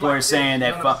lot of shoes people like are this, saying you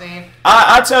that know what I'm saying?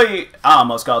 I tell you, I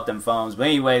almost called them foams, but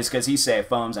anyways, because he said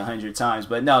foams 100 times.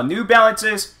 But no, New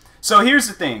Balances. So here's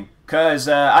the thing, because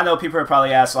I know people are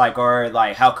probably asked like,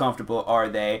 how comfortable are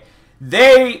they?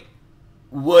 They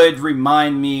would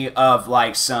remind me of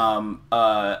like some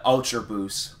Ultra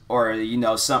Boost or you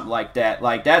know something like that.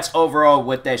 Like that's overall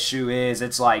what that shoe is.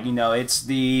 It's like, you know, it's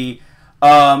the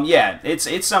yeah,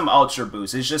 it's some Ultra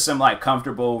Boost. It's just some like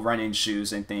comfortable running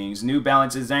shoes and things. New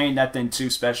Balances, there ain't nothing too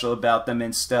special about them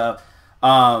and stuff.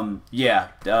 Yeah,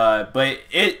 but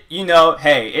it, you know,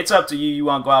 hey, it's up to you. You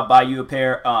want to go out, buy you a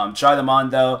pair, try them on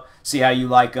though, see how you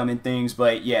like them and things.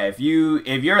 But yeah, if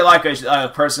you're like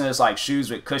a person that's like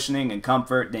shoes with cushioning and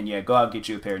comfort, then yeah, go out and get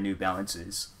you a pair of New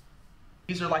Balances.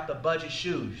 These are like the budget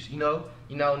shoes, you know.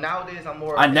 Nowadays I'm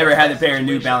more. I never had a pair of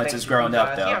New Balances growing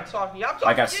up though. Yeah, I'm talking to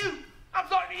you. I'm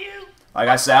talking to you. Like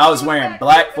I said, I was wearing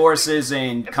Black Forces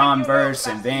and Converse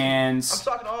and Vans. I'm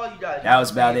talking to all you guys. That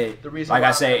was about it. Like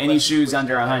I said, any shoes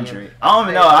under 100. I don't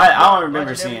even know. I don't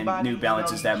remember seeing New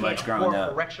Balances that much growing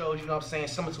up. Correct shows, you know what I'm saying?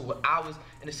 Similar to what I was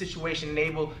in a situation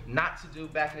able not to do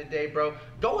back in the day, bro.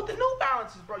 Go with the New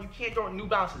Balances, bro. You can't go with New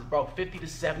Balances, bro. $50 to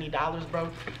 $70, bro.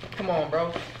 Come on,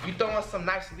 bro. You throw on some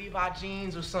nice Levi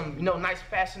jeans or some, you know, nice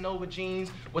Fashion Nova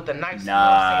jeans with a nice, you know what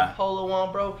I'm saying, polo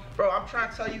on, bro. Bro, I'm trying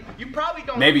to tell you, you probably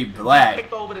don't. Maybe black.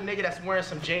 Pick over the nigga that's wearing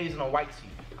some J's and a white tee.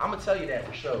 I'm gonna tell you that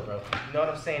for sure, bro. You know what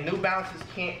I'm saying? New Balances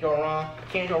can't go wrong.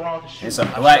 Can't go wrong with the shoes. It's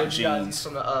some black jeans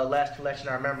From the last collection,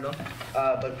 I remember them.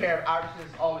 But a pair of Irishes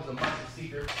is always a must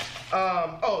seeker.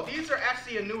 Oh, these are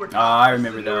actually a newer top. Oh, I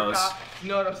remember those. Top, you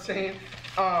know what I'm saying?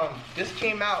 This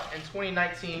came out in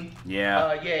 2019.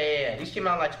 Yeah. Yeah. These came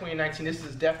out in like 2019. This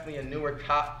is definitely a newer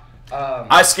top.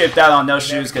 I skipped out on those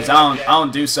shoes because I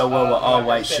don't do so well with all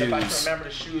white shoes. If I can remember the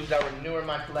shoes that were newer in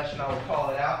my collection, I would call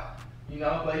it out. You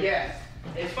know, but yeah.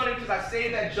 It's funny because I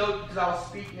say that joke because I was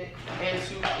speaking it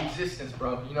into existence,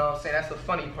 bro. You know what I'm saying? That's the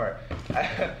funny part.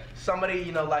 Somebody,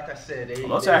 you know, like I said,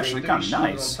 those are actually kind of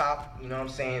nice. On top, you know what I'm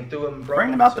saying? Threw them, broke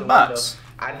Bring them out the box.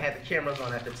 I didn't have the cameras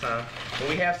on at the time. But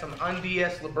we have some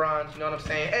un-DS LeBrons, you know what I'm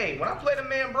saying? Hey, when I play the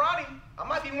man Bronny, I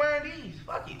might be wearing these.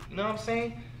 Fuck it. You know what I'm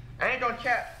saying? I ain't gonna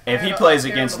cap. If he plays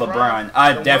against LeBron,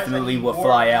 I definitely will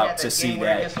fly out to see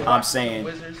that. I'm saying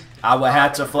I would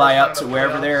have to fly out to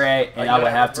wherever they're at, and I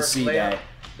would have to see that.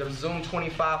 The Zoom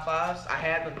 25.5s, I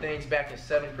had them things back in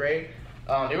 7th grade.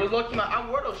 They were looking. I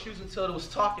wore those shoes until it was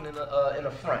talking in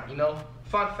the front. You know,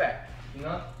 fun fact. You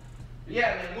know. But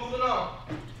yeah, man. Moving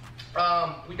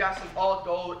on. We got some all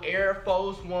gold Air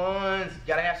Force Ones.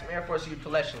 Gotta have some Air Force in your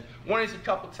collection. Worn these a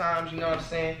couple times. You know what I'm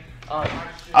saying?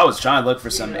 I was trying to look for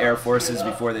some Air Forces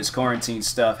before this quarantine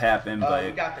stuff happened, but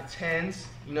we got the 10s.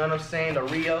 You know what I'm saying? The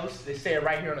Rios. They say it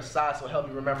right here on the side, so it'll help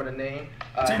you remember the name.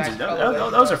 Nice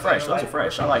those are fresh. Those are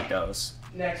fresh. I like those.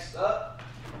 Next up,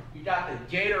 we got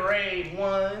the Gatorade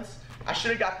ones. I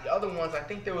should have got the other ones. I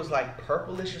think there was like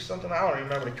purplish or something. I don't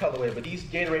remember the colorway, but these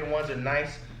Gatorade ones are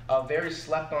nice. Very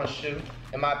slept on shoe,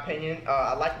 in my opinion.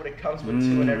 I like what it comes with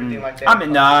too and everything like that. I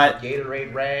mean, not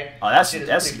Gatorade rag. Oh, that's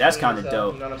kind of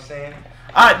dope. You know what I'm saying?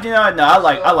 I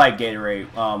like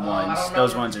Gatorade ones.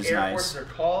 Those ones are nice. They're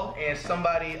called, and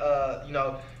somebody you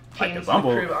know came like the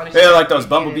crib, they're like those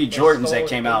Bumblebee Jordans that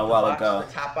came out a while ago.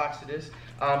 The top box of this,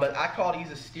 but I call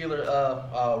these a Steeler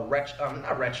not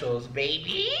retros,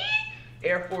 baby.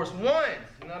 Air Force Ones,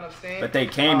 you know what I'm saying? But they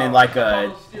came in like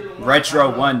a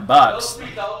retro $1. Those be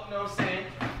dope, you know what I'm saying?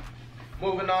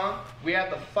 Moving on, we have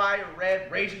the Fire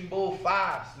Red Raging Bull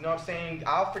 5s, you know what I'm saying?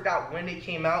 I forgot when they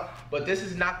came out, but this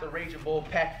is not the Raging Bull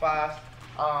Pack 5s,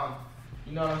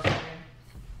 you know what I'm saying?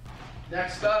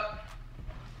 Next up,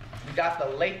 we got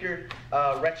the Laker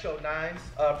Retro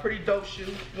 9s, pretty dope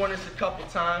shoe, worn this a couple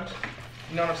times,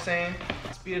 you know what I'm saying?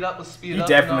 Speed it up, let's speed it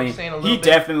up. He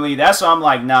definitely, that's why I'm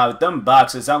like, nah, with them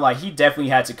boxes, I'm like, he definitely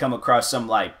had to come across some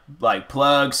like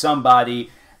plug,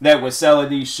 somebody that was selling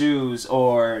these shoes,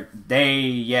 or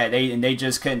they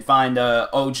just couldn't find a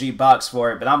OG box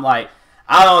for it. But I'm like,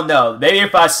 I don't know. Maybe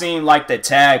if I seen like the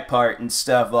tag part and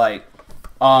stuff like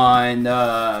on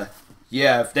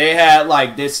if they had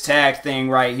like this tag thing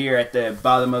right here at the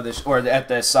bottom of the or at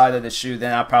the side of the shoe,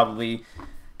 then I probably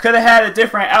could have had a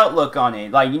different outlook on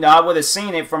it. Like, you know, I would have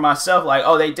seen it for myself. Like,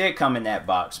 oh, they did come in that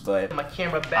box, but my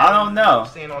camera back, I don't know. I'm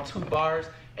saying on 2 bars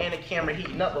and the camera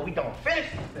heating up, but we don't finish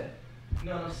this thing. You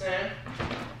know what I'm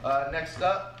saying? Next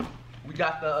up, we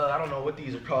got the I don't know what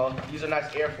these are called. These are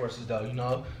nice Air Forces though. You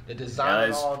know, the design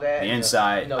and all that. The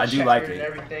inside, you know, I do like it. And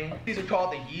everything. These are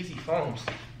called the Yeezy foams.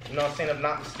 You know what I'm saying? If I'm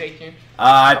not mistaken.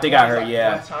 I think I heard. Like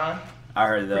Yeah, one time. I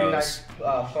heard those. Pretty nice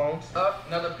foams.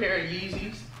 Another pair of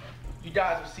Yeezys. You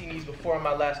guys have seen these before in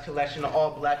my last collection. The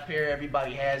all black pair.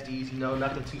 Everybody has these. You know,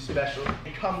 nothing too special. They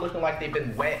come looking like they've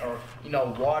been wet or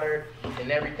water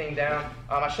and everything down.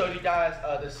 I showed you guys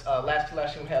this last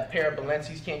collection. We have a pair of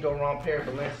Balenci's. Can't go wrong. Pair of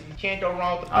Balenci's. Can't go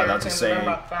wrong with the pair of Timbs.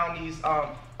 Remember, I found these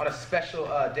on a special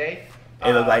day.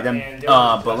 It looked like them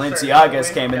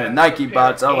Balenciagas came in a Nike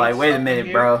box. I was like, wait a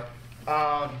minute, bro. You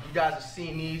guys have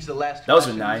seen these. The last. Those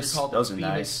are nice. Those are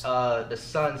nice. The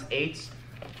Suns 8s.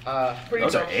 Pretty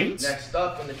Those are dope. 8s? Next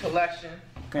up in the collection.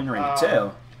 Couldn't really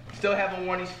tell. Still haven't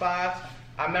worn these 5s.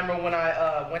 I remember when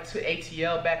I went to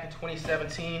ATL back in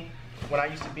 2017, when I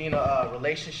used to be in a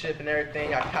relationship and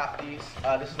everything, I copped these.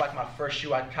 This is like my first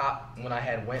shoe I copped when I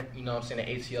had went, you know what I'm saying,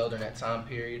 to ATL during that time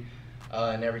period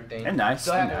and everything. They're nice.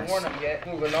 Still haven't worn them yet.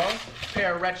 Moving on.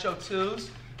 Pair of retro 2s.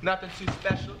 Nothing too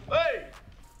special. Hey!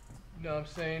 You know what I'm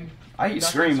saying? I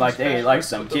scream like they like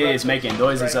some kids making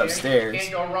noises upstairs.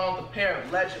 Can't go wrong with a pair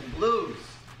of Legend Blues.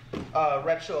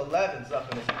 Retro 11s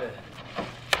up in this bit.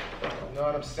 You know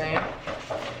what I'm saying?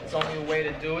 It's only a way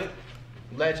to do it.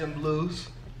 Legend Blues.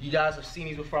 You guys have seen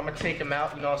these before. I'm gonna take them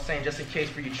out. You know what I'm saying? Just in case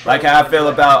for you. Like how I feel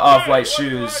about off-white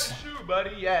shoes.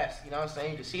 Buddy, yes. You know what I'm saying?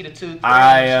 You can see the tooth.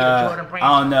 I don't know.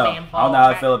 I don't know how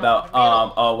I feel about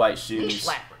all-white shoes.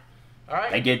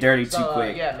 Alright? They get dirty too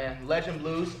quick. Yeah, man. Legend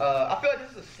Blues. I feel like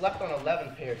this is a slept on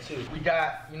 11 pair too. We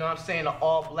got, you know what I'm saying, the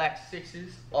all black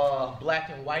 6s, black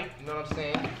and white. You know what I'm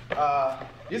saying?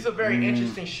 This is a very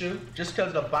interesting shoe, just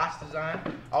because of the box design.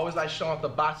 I always like showing off the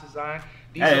box design.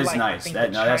 These that are is like, nice.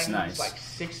 That's nice. Like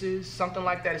 6s, something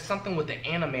like that. It's something with the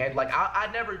anime. Like I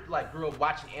never like grew up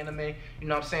watching anime. You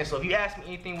know what I'm saying? So if you ask me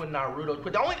anything with Naruto,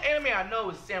 but the only anime I know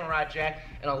is Samurai Jack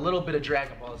and a little bit of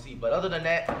Dragon Ball Z. But other than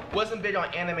that, wasn't big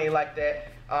on anime like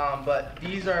that. But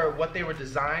these are what they were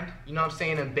designed. You know what I'm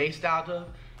saying? And based out of.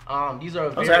 These are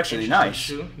those are actually nice.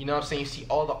 Shoe. You know what I'm saying? You see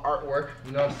all the artwork.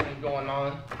 You know what I'm saying going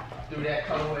on through that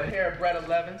colorway. A pair of Bread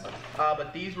 11s.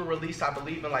 But these were released, I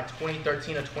believe, in like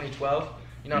 2013 or 2012.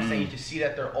 You know what I'm saying? You can see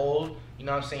that they're old. You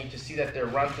know what I'm saying? You can see that they're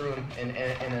run through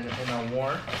and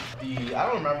worn. I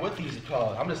don't remember what these are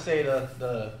called. I'm gonna say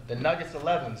the Nuggets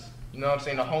 11s. You know what I'm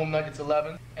saying? The home Nuggets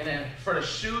 11. And then for the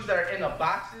shoes that are in the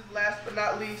boxes, last but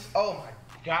not least, oh my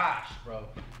gosh, bro.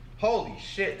 Holy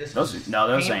shit, this is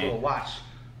painful to watch.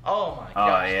 Oh my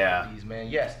gosh, yeah. These, man.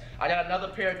 Yes, I got another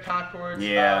pair of Concords.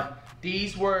 Yeah.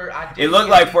 These were, it looked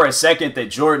like for a second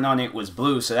that Jordan on it was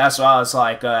blue, so that's why I was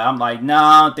like, I'm like, no,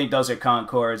 I don't think those are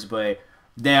Concords, but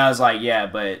then I was like, yeah,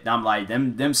 but I'm like,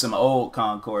 them some old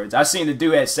Concords. I seen the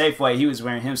dude at Safeway, he was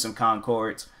wearing him some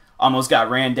Concords, almost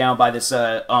got ran down by this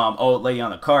old lady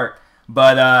on the cart.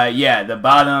 But yeah, the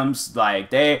bottoms, like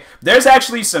there's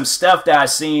actually some stuff that I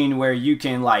seen where you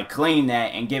can like clean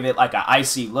that and give it like an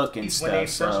icy look and stuff. When they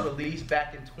first released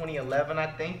back in 2011, I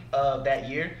think, that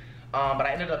year. But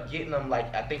I ended up getting them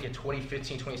like I think in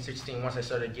 2015, 2016 once I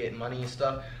started getting money and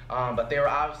stuff. But they were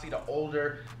obviously the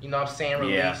older, you know what I'm saying,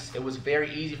 release. Yeah. It was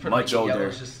very easy for them to get yellow. It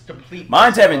was just complete.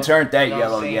 Mine haven't turned that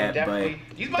yellow yet,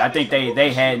 but I think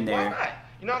they had in there. Why not?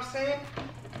 You know what I'm saying?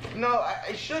 No,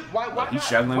 it should. Why He's not?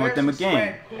 struggling with them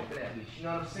again. You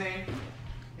know what I'm saying?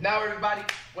 Now, everybody,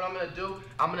 what I'm going to do,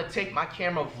 I'm going to take my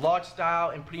camera vlog style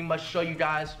and pretty much show you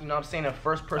guys, you know what I'm saying, in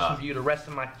first person view, the rest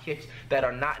of my kicks that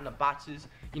are not in the boxes.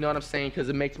 You know what I'm saying? Because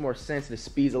it makes more sense. It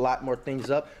speeds a lot more things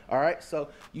up. All right, so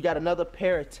you got another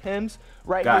pair of Timbs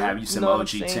right here. Gotta have you some OG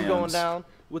Timbs. Going down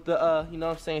with the, you know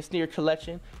what I'm saying, sneaker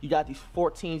collection. You got these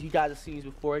 14s. You guys have seen these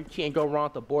before. You can't go wrong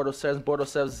with the Bordeaux 7s. Bordeaux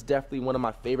 7s is definitely one of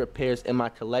my favorite pairs in my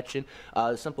collection.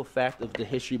 The simple fact of the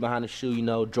history behind the shoe, you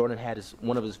know, Jordan had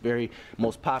one of his very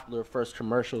most popular first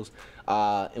commercials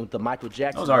and with the Michael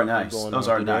Jackson. Those are nice. Those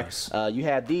are nice. You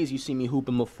have these. You see me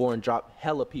hooping before and drop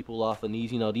hella people off on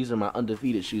these. You know, these are my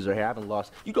undefeated shoes right here. I haven't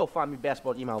lost. You go find me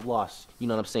basketball game I've lost, you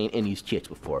know what I'm saying, in these kits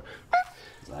before.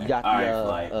 You got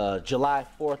the July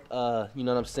 4th, you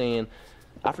know what I'm saying,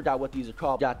 I forgot what these are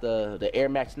called. Got the Air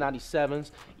Max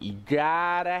 97s. You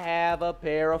gotta have a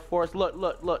pair of Force. Look,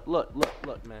 man,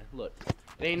 look.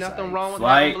 It ain't nothing wrong with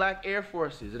having black Air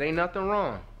Forces. It ain't nothing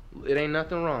wrong. It ain't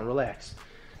nothing wrong. Relax.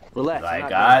 Relax. Like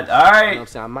God, all right.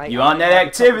 You know you on that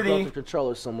activity?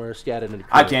 Controller somewhere scattered in the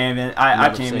crib. I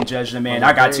can't even judge the man.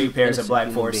 I got 2 pairs of black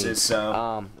Forces,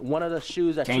 so one of the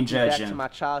shoes that can't took me judge back him. to my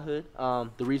childhood.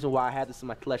 The reason why I had this in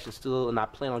my collection still, and I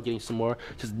plan on getting some more,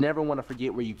 just never want to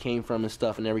forget where you came from and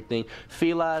stuff and everything.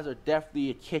 Felines are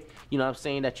definitely a kick. You know what I'm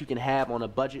saying, that you can have on a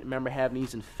budget. Remember having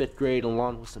these in 5th grade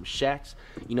along with some Shaqs.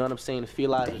 You know what I'm saying? The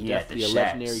Felines are definitely a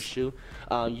legendary shoe.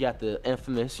 You got the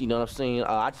infamous. You know what I'm saying?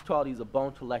 I just call these a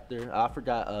bone collector. I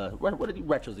forgot. What are these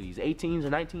retros? Are these 18s or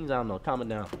 19s? I don't know. Comment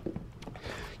down.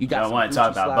 You got don't want to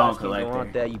talk about bone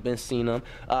collector. That you've been seeing them.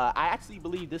 I actually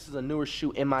believe this is a newer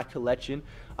shoe in my collection.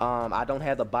 I don't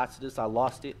have the box of this. I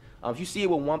lost it. If you see it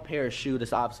with 1 pair of shoe,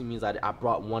 this obviously means I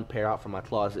brought 1 pair out from my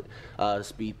closet to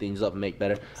speed things up and make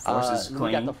better. Forces clean.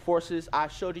 We got the Forces. I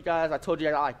told you guys I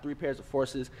got like 3 pairs of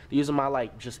Forces. These are my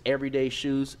like just everyday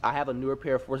shoes. I have a newer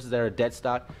pair of Forces that are dead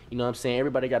stock. You know what I'm saying?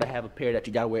 Everybody got to have a pair that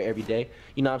you got to wear every day.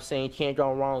 You know what I'm saying? Can't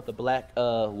go wrong with the black,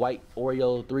 white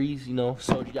Oreo 3s. You know,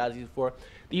 showed you guys these before.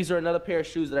 These are another pair of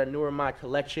shoes that are newer in my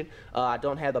collection. I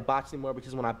don't have the box anymore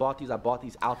because when I bought these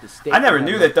out the state. I never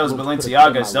knew that those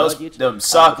Balenciagas, those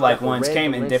sock-like ones,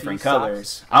 came in different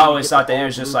colors. I always thought that it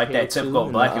was just like that typical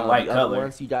black and white color.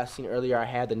 Ones you guys seen earlier, I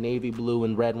had the navy blue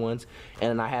and red ones,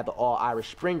 and I had the all Irish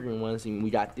spring green ones, and we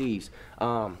got these.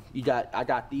 I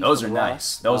got these. Those are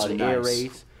nice. Those are Air nice.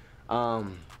 Raids.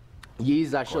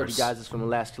 Yeezys I showed you guys is from the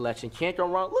last collection. Can't go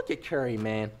wrong. Look at Curry,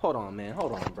 man. Hold on, man.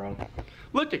 Hold on, bro.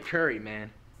 Look at Curry, man.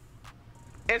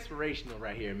 Inspirational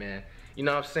right here, man. You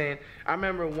know what I'm saying? I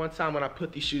remember one time when I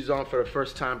put these shoes on for the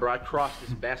first time, bro, I crossed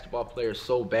this basketball player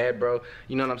so bad, bro.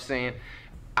 You know what I'm saying?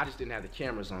 I just didn't have the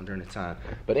cameras on during the time.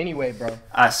 But anyway, bro.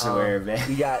 I swear, man.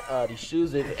 We got these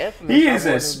shoes. He is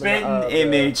a spitting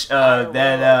image of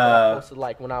that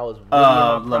like when I was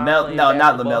Lamelo, no,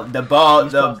 not Lamelo. The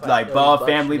Ball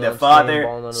family, the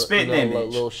father, spitting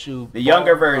image. Little shoe. The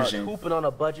younger version. Hooping on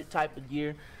a budget type of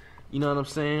gear. You know what I'm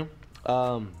saying?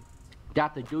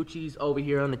 Got the Gucci's over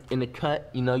here in the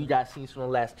cut. You know, you guys seen from the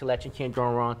last collection. Can't go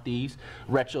wrong with these.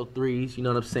 Retro 3s, you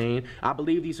know what I'm saying? I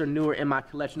believe these are newer in my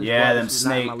collection as well. Yeah, them this is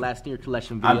snake. not in my last senior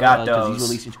collection video. I got those. These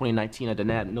released in 2019. I didn't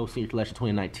have no senior collection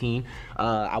 2019.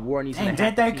 I wore these in the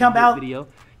did they come out? Video.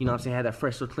 You know what I'm saying? Had that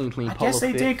fresh, clean polo I guess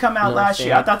they fit. did come out last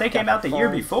year. I thought they came out the year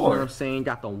before. You know what I'm saying?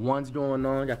 Got the ones going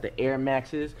on. Got the Air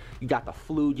Maxes. You got the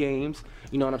Flu Games.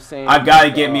 You know what I'm saying? I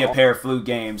gotta get me a pair of Flu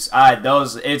Games.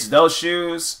 It's those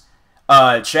shoes.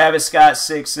 Travis Scott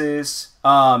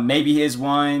 6s, maybe his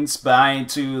ones, but I ain't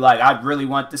too, like, I really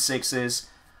want the 6s.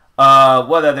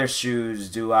 What other shoes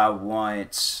do I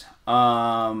want?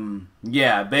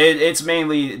 Yeah, but it's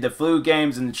mainly the Flu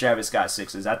Games and the Travis Scott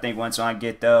 6s. I think once I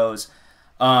get those,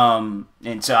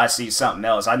 until I see something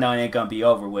else, I know it ain't gonna be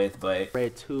over with, but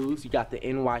red 2s, you got the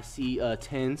NYC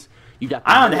 10s. You got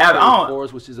the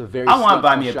 4s, which is a very. I want to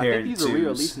buy me a pair of 2s. These are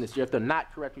re-releasing this year. If they're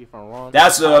not, correct me if I'm wrong.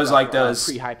 That's what I was like those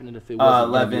pre-hyping it if it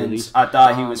 11s. I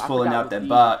thought he was pulling out that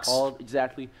box.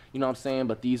 Exactly, you know what I'm saying?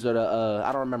 But these are the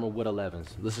I don't remember what 11s.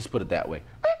 Let's just put it that way.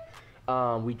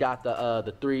 We got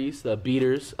the 3s, the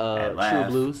beaters, True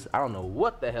Blues. I don't know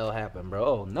what the hell happened, bro.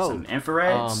 Oh no. Some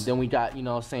infrareds. Then we got, you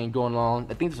know what I'm saying, going along.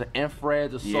 I think there's an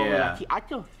infrareds or solar. Yeah. I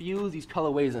confuse these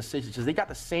colorways and stitches because they got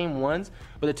the same ones,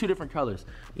 but they're 2 different colors.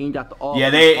 You got the all.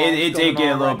 Yeah, it did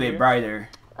get a little bit brighter.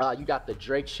 You got the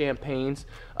Drake Champagnes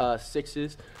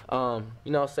 6s. You know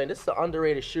what I'm saying? This is an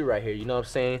underrated shoe right here. You know what I'm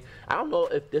saying? I don't know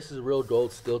if this is real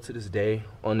gold still to this day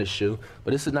on this shoe,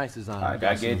 but it's a nice design. I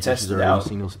gotta get it tested out. You've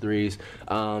seen those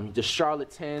 3s. The Charlotte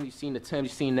 10s, you've seen the 10s,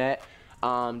 you've seen that. The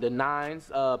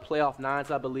 9s, playoff 9s,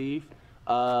 I believe.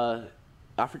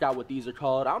 I forgot what these are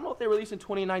called. I don't know if they released in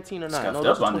 2019 or not. Scuffed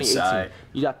up on the side.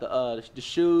 You got the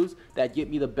shoes that get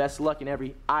me the best luck in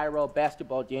every IRL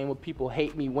basketball game where people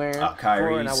hate me wearing.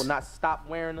 And I will not stop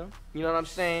wearing them. You know what I'm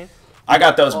saying? I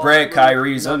got those bread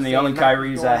Kyries. I'm the only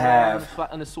Kyries I have.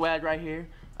 On the swag right here.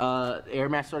 Air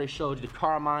Max already showed you the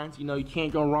Carmines. You know, you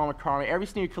can't go wrong with Carmine. Every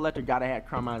sneaker collector gotta have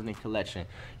Carmines in their collection.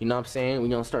 You know what I'm saying? We're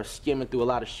gonna start skimming through a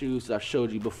lot of shoes that I've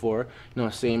showed you before. You know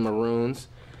what I'm saying? Maroons.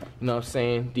 You know what I'm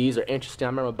saying? These are interesting. I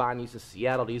remember buying these in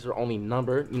Seattle. These are only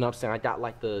numbered. You know what I'm saying? I got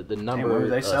like the number where were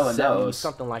they selling 70, those?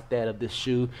 something like that of this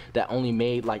shoe that only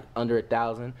made like under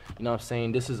 1,000. You know what I'm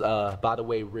saying? This is by the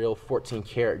way, real 14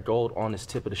 karat gold on this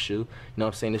tip of the shoe. You know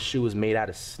what I'm saying? This shoe is made out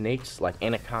of snakes, like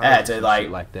anacondas,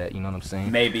 like that. You know what I'm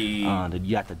saying? Maybe you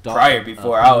got the dog, prior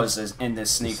before I was in the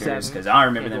sneakers, because I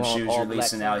remember them shoes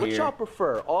releasing out here. What y'all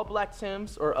prefer, all black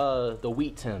Tims or the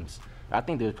wheat Tims? I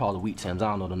think they were called the wheat Tims. I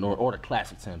don't know the North or the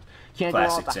classic Tims. Can't go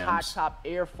off the high top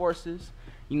Air Forces.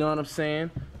 You know what I'm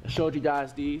saying? I showed you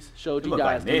guys these. Showed you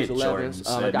guys these 11s.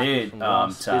 I got these from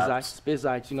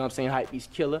Spizikes, you know what I'm saying?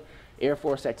 Hypebeast Killer. Air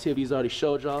Force Activities already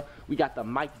showed y'all. We got the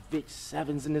Mike Vick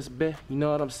 7s in this bit. You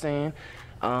know what I'm saying?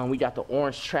 We got the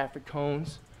orange traffic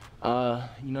cones. You know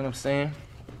what I'm saying?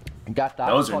 We got the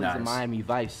Those are nice. Miami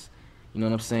Vice. You know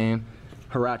what I'm saying?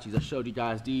 Hirachis. I showed you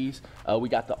guys these. We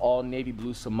got the all navy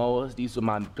blue Samoas. These were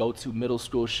my go-to middle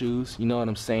school shoes. You know what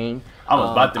I'm saying? I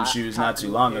was bought them shoes not too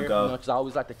long ago. You know, 'cause I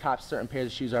always like to cop certain pairs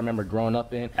of shoes I remember growing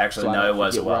up in. Actually, so no, it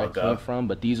was a while ago.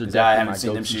 But these are I haven't definitely seen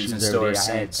my them go-to shoes in shoes every day. stores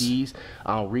I had since. these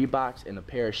Reeboks and a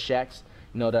pair of Shaqs,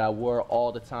 you know, that I wore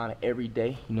all the time, every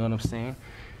day. You know what I'm saying?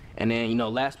 And then, you know,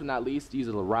 last but not least, these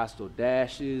are the Roscoe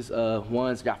Dashes,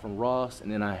 ones got from Ross,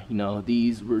 and then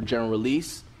these were general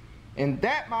release. And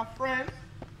that, my friend,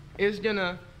 is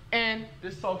gonna end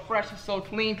this so fresh and so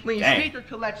clean sneaker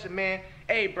collection, man.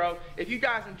 Hey, bro, if you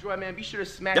guys enjoy, man, be sure to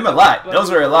smash them a lot.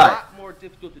 Those are a lot. A lot more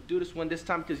difficult to do this one this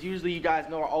time because usually you guys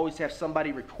know I always have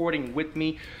somebody recording with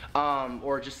me,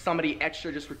 or just somebody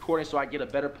extra just recording so I get a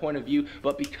better point of view.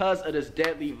 But because of this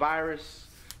deadly virus,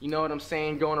 you know what I'm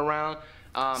saying, going around.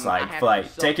 Flight.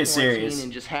 Take it serious.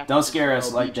 Don't scare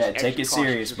us like that. Take it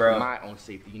serious, bro. For my own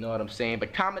safety, you know what I'm saying?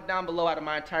 But comment down below out of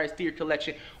my entire sneaker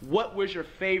collection, what was your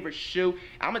favorite shoe?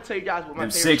 I'm gonna tell you guys what my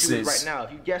favorite shoe is right now.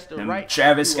 If you guessed it right,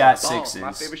 Travis Scott 6s.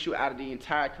 My favorite shoe out of the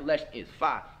entire collection is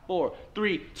 5, 4,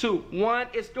 3, 2, 1.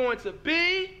 It's going to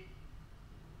be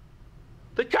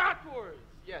the Concords.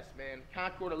 Yes, man.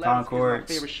 Concord 11s is my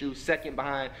favorite shoe, second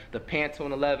behind the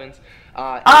Pantone 11s.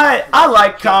 I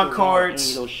like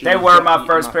Concords. They were my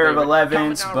first pair of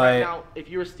 11s, but right now, if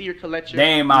you're a sneaker collector, they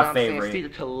ain't my favorite. Sneaker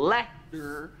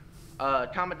collector,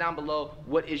 comment down below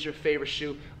what is your favorite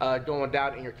shoe going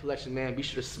down in your collection, man. Be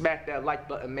sure to smack that like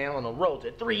button, man, on the road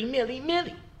to 3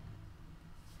 milli.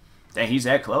 Dang, he's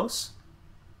that close?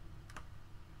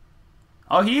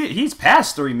 Oh, he's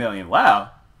past 3 million.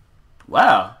 Wow.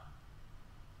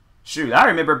 Shoot, I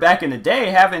remember back in the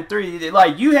day having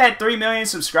you had 3 million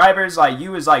subscribers, like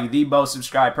you was like the most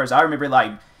subscribed person. I remember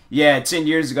 10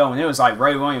 years ago when it was like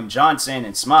Ray William Johnson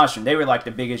and Smosh, and they were like the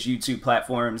biggest YouTube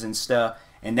platforms and stuff,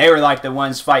 and they were like the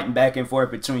ones fighting back and forth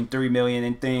between 3 million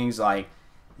and things. Like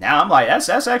now I'm like,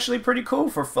 that's actually pretty cool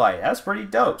for Flight. That's pretty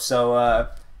dope. So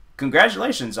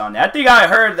congratulations on that. I think I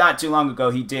heard not too long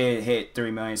ago he did hit 3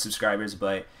 million subscribers,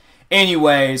 but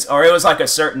anyways, or it was like a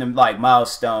certain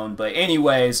milestone, but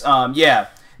anyways, yeah,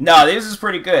 no, this is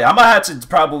pretty good. I'm gonna have to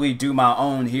probably do my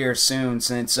own here soon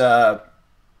since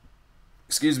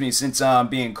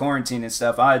being quarantined and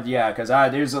stuff. Because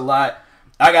there's a lot.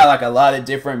 I got like a lot of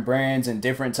different brands and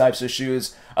different types of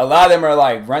shoes. A lot of them are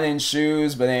like running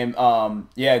shoes, but then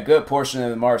a good portion of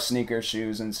them are sneaker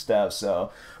shoes and stuff.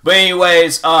 So, but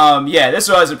anyways, this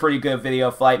was a pretty good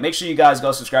video, Flight. Make sure you guys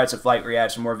go subscribe to Flight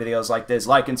Reaction, more videos like this.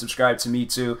 Like and subscribe to me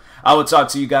too. I will talk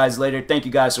to you guys later. Thank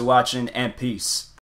you guys for watching, and peace.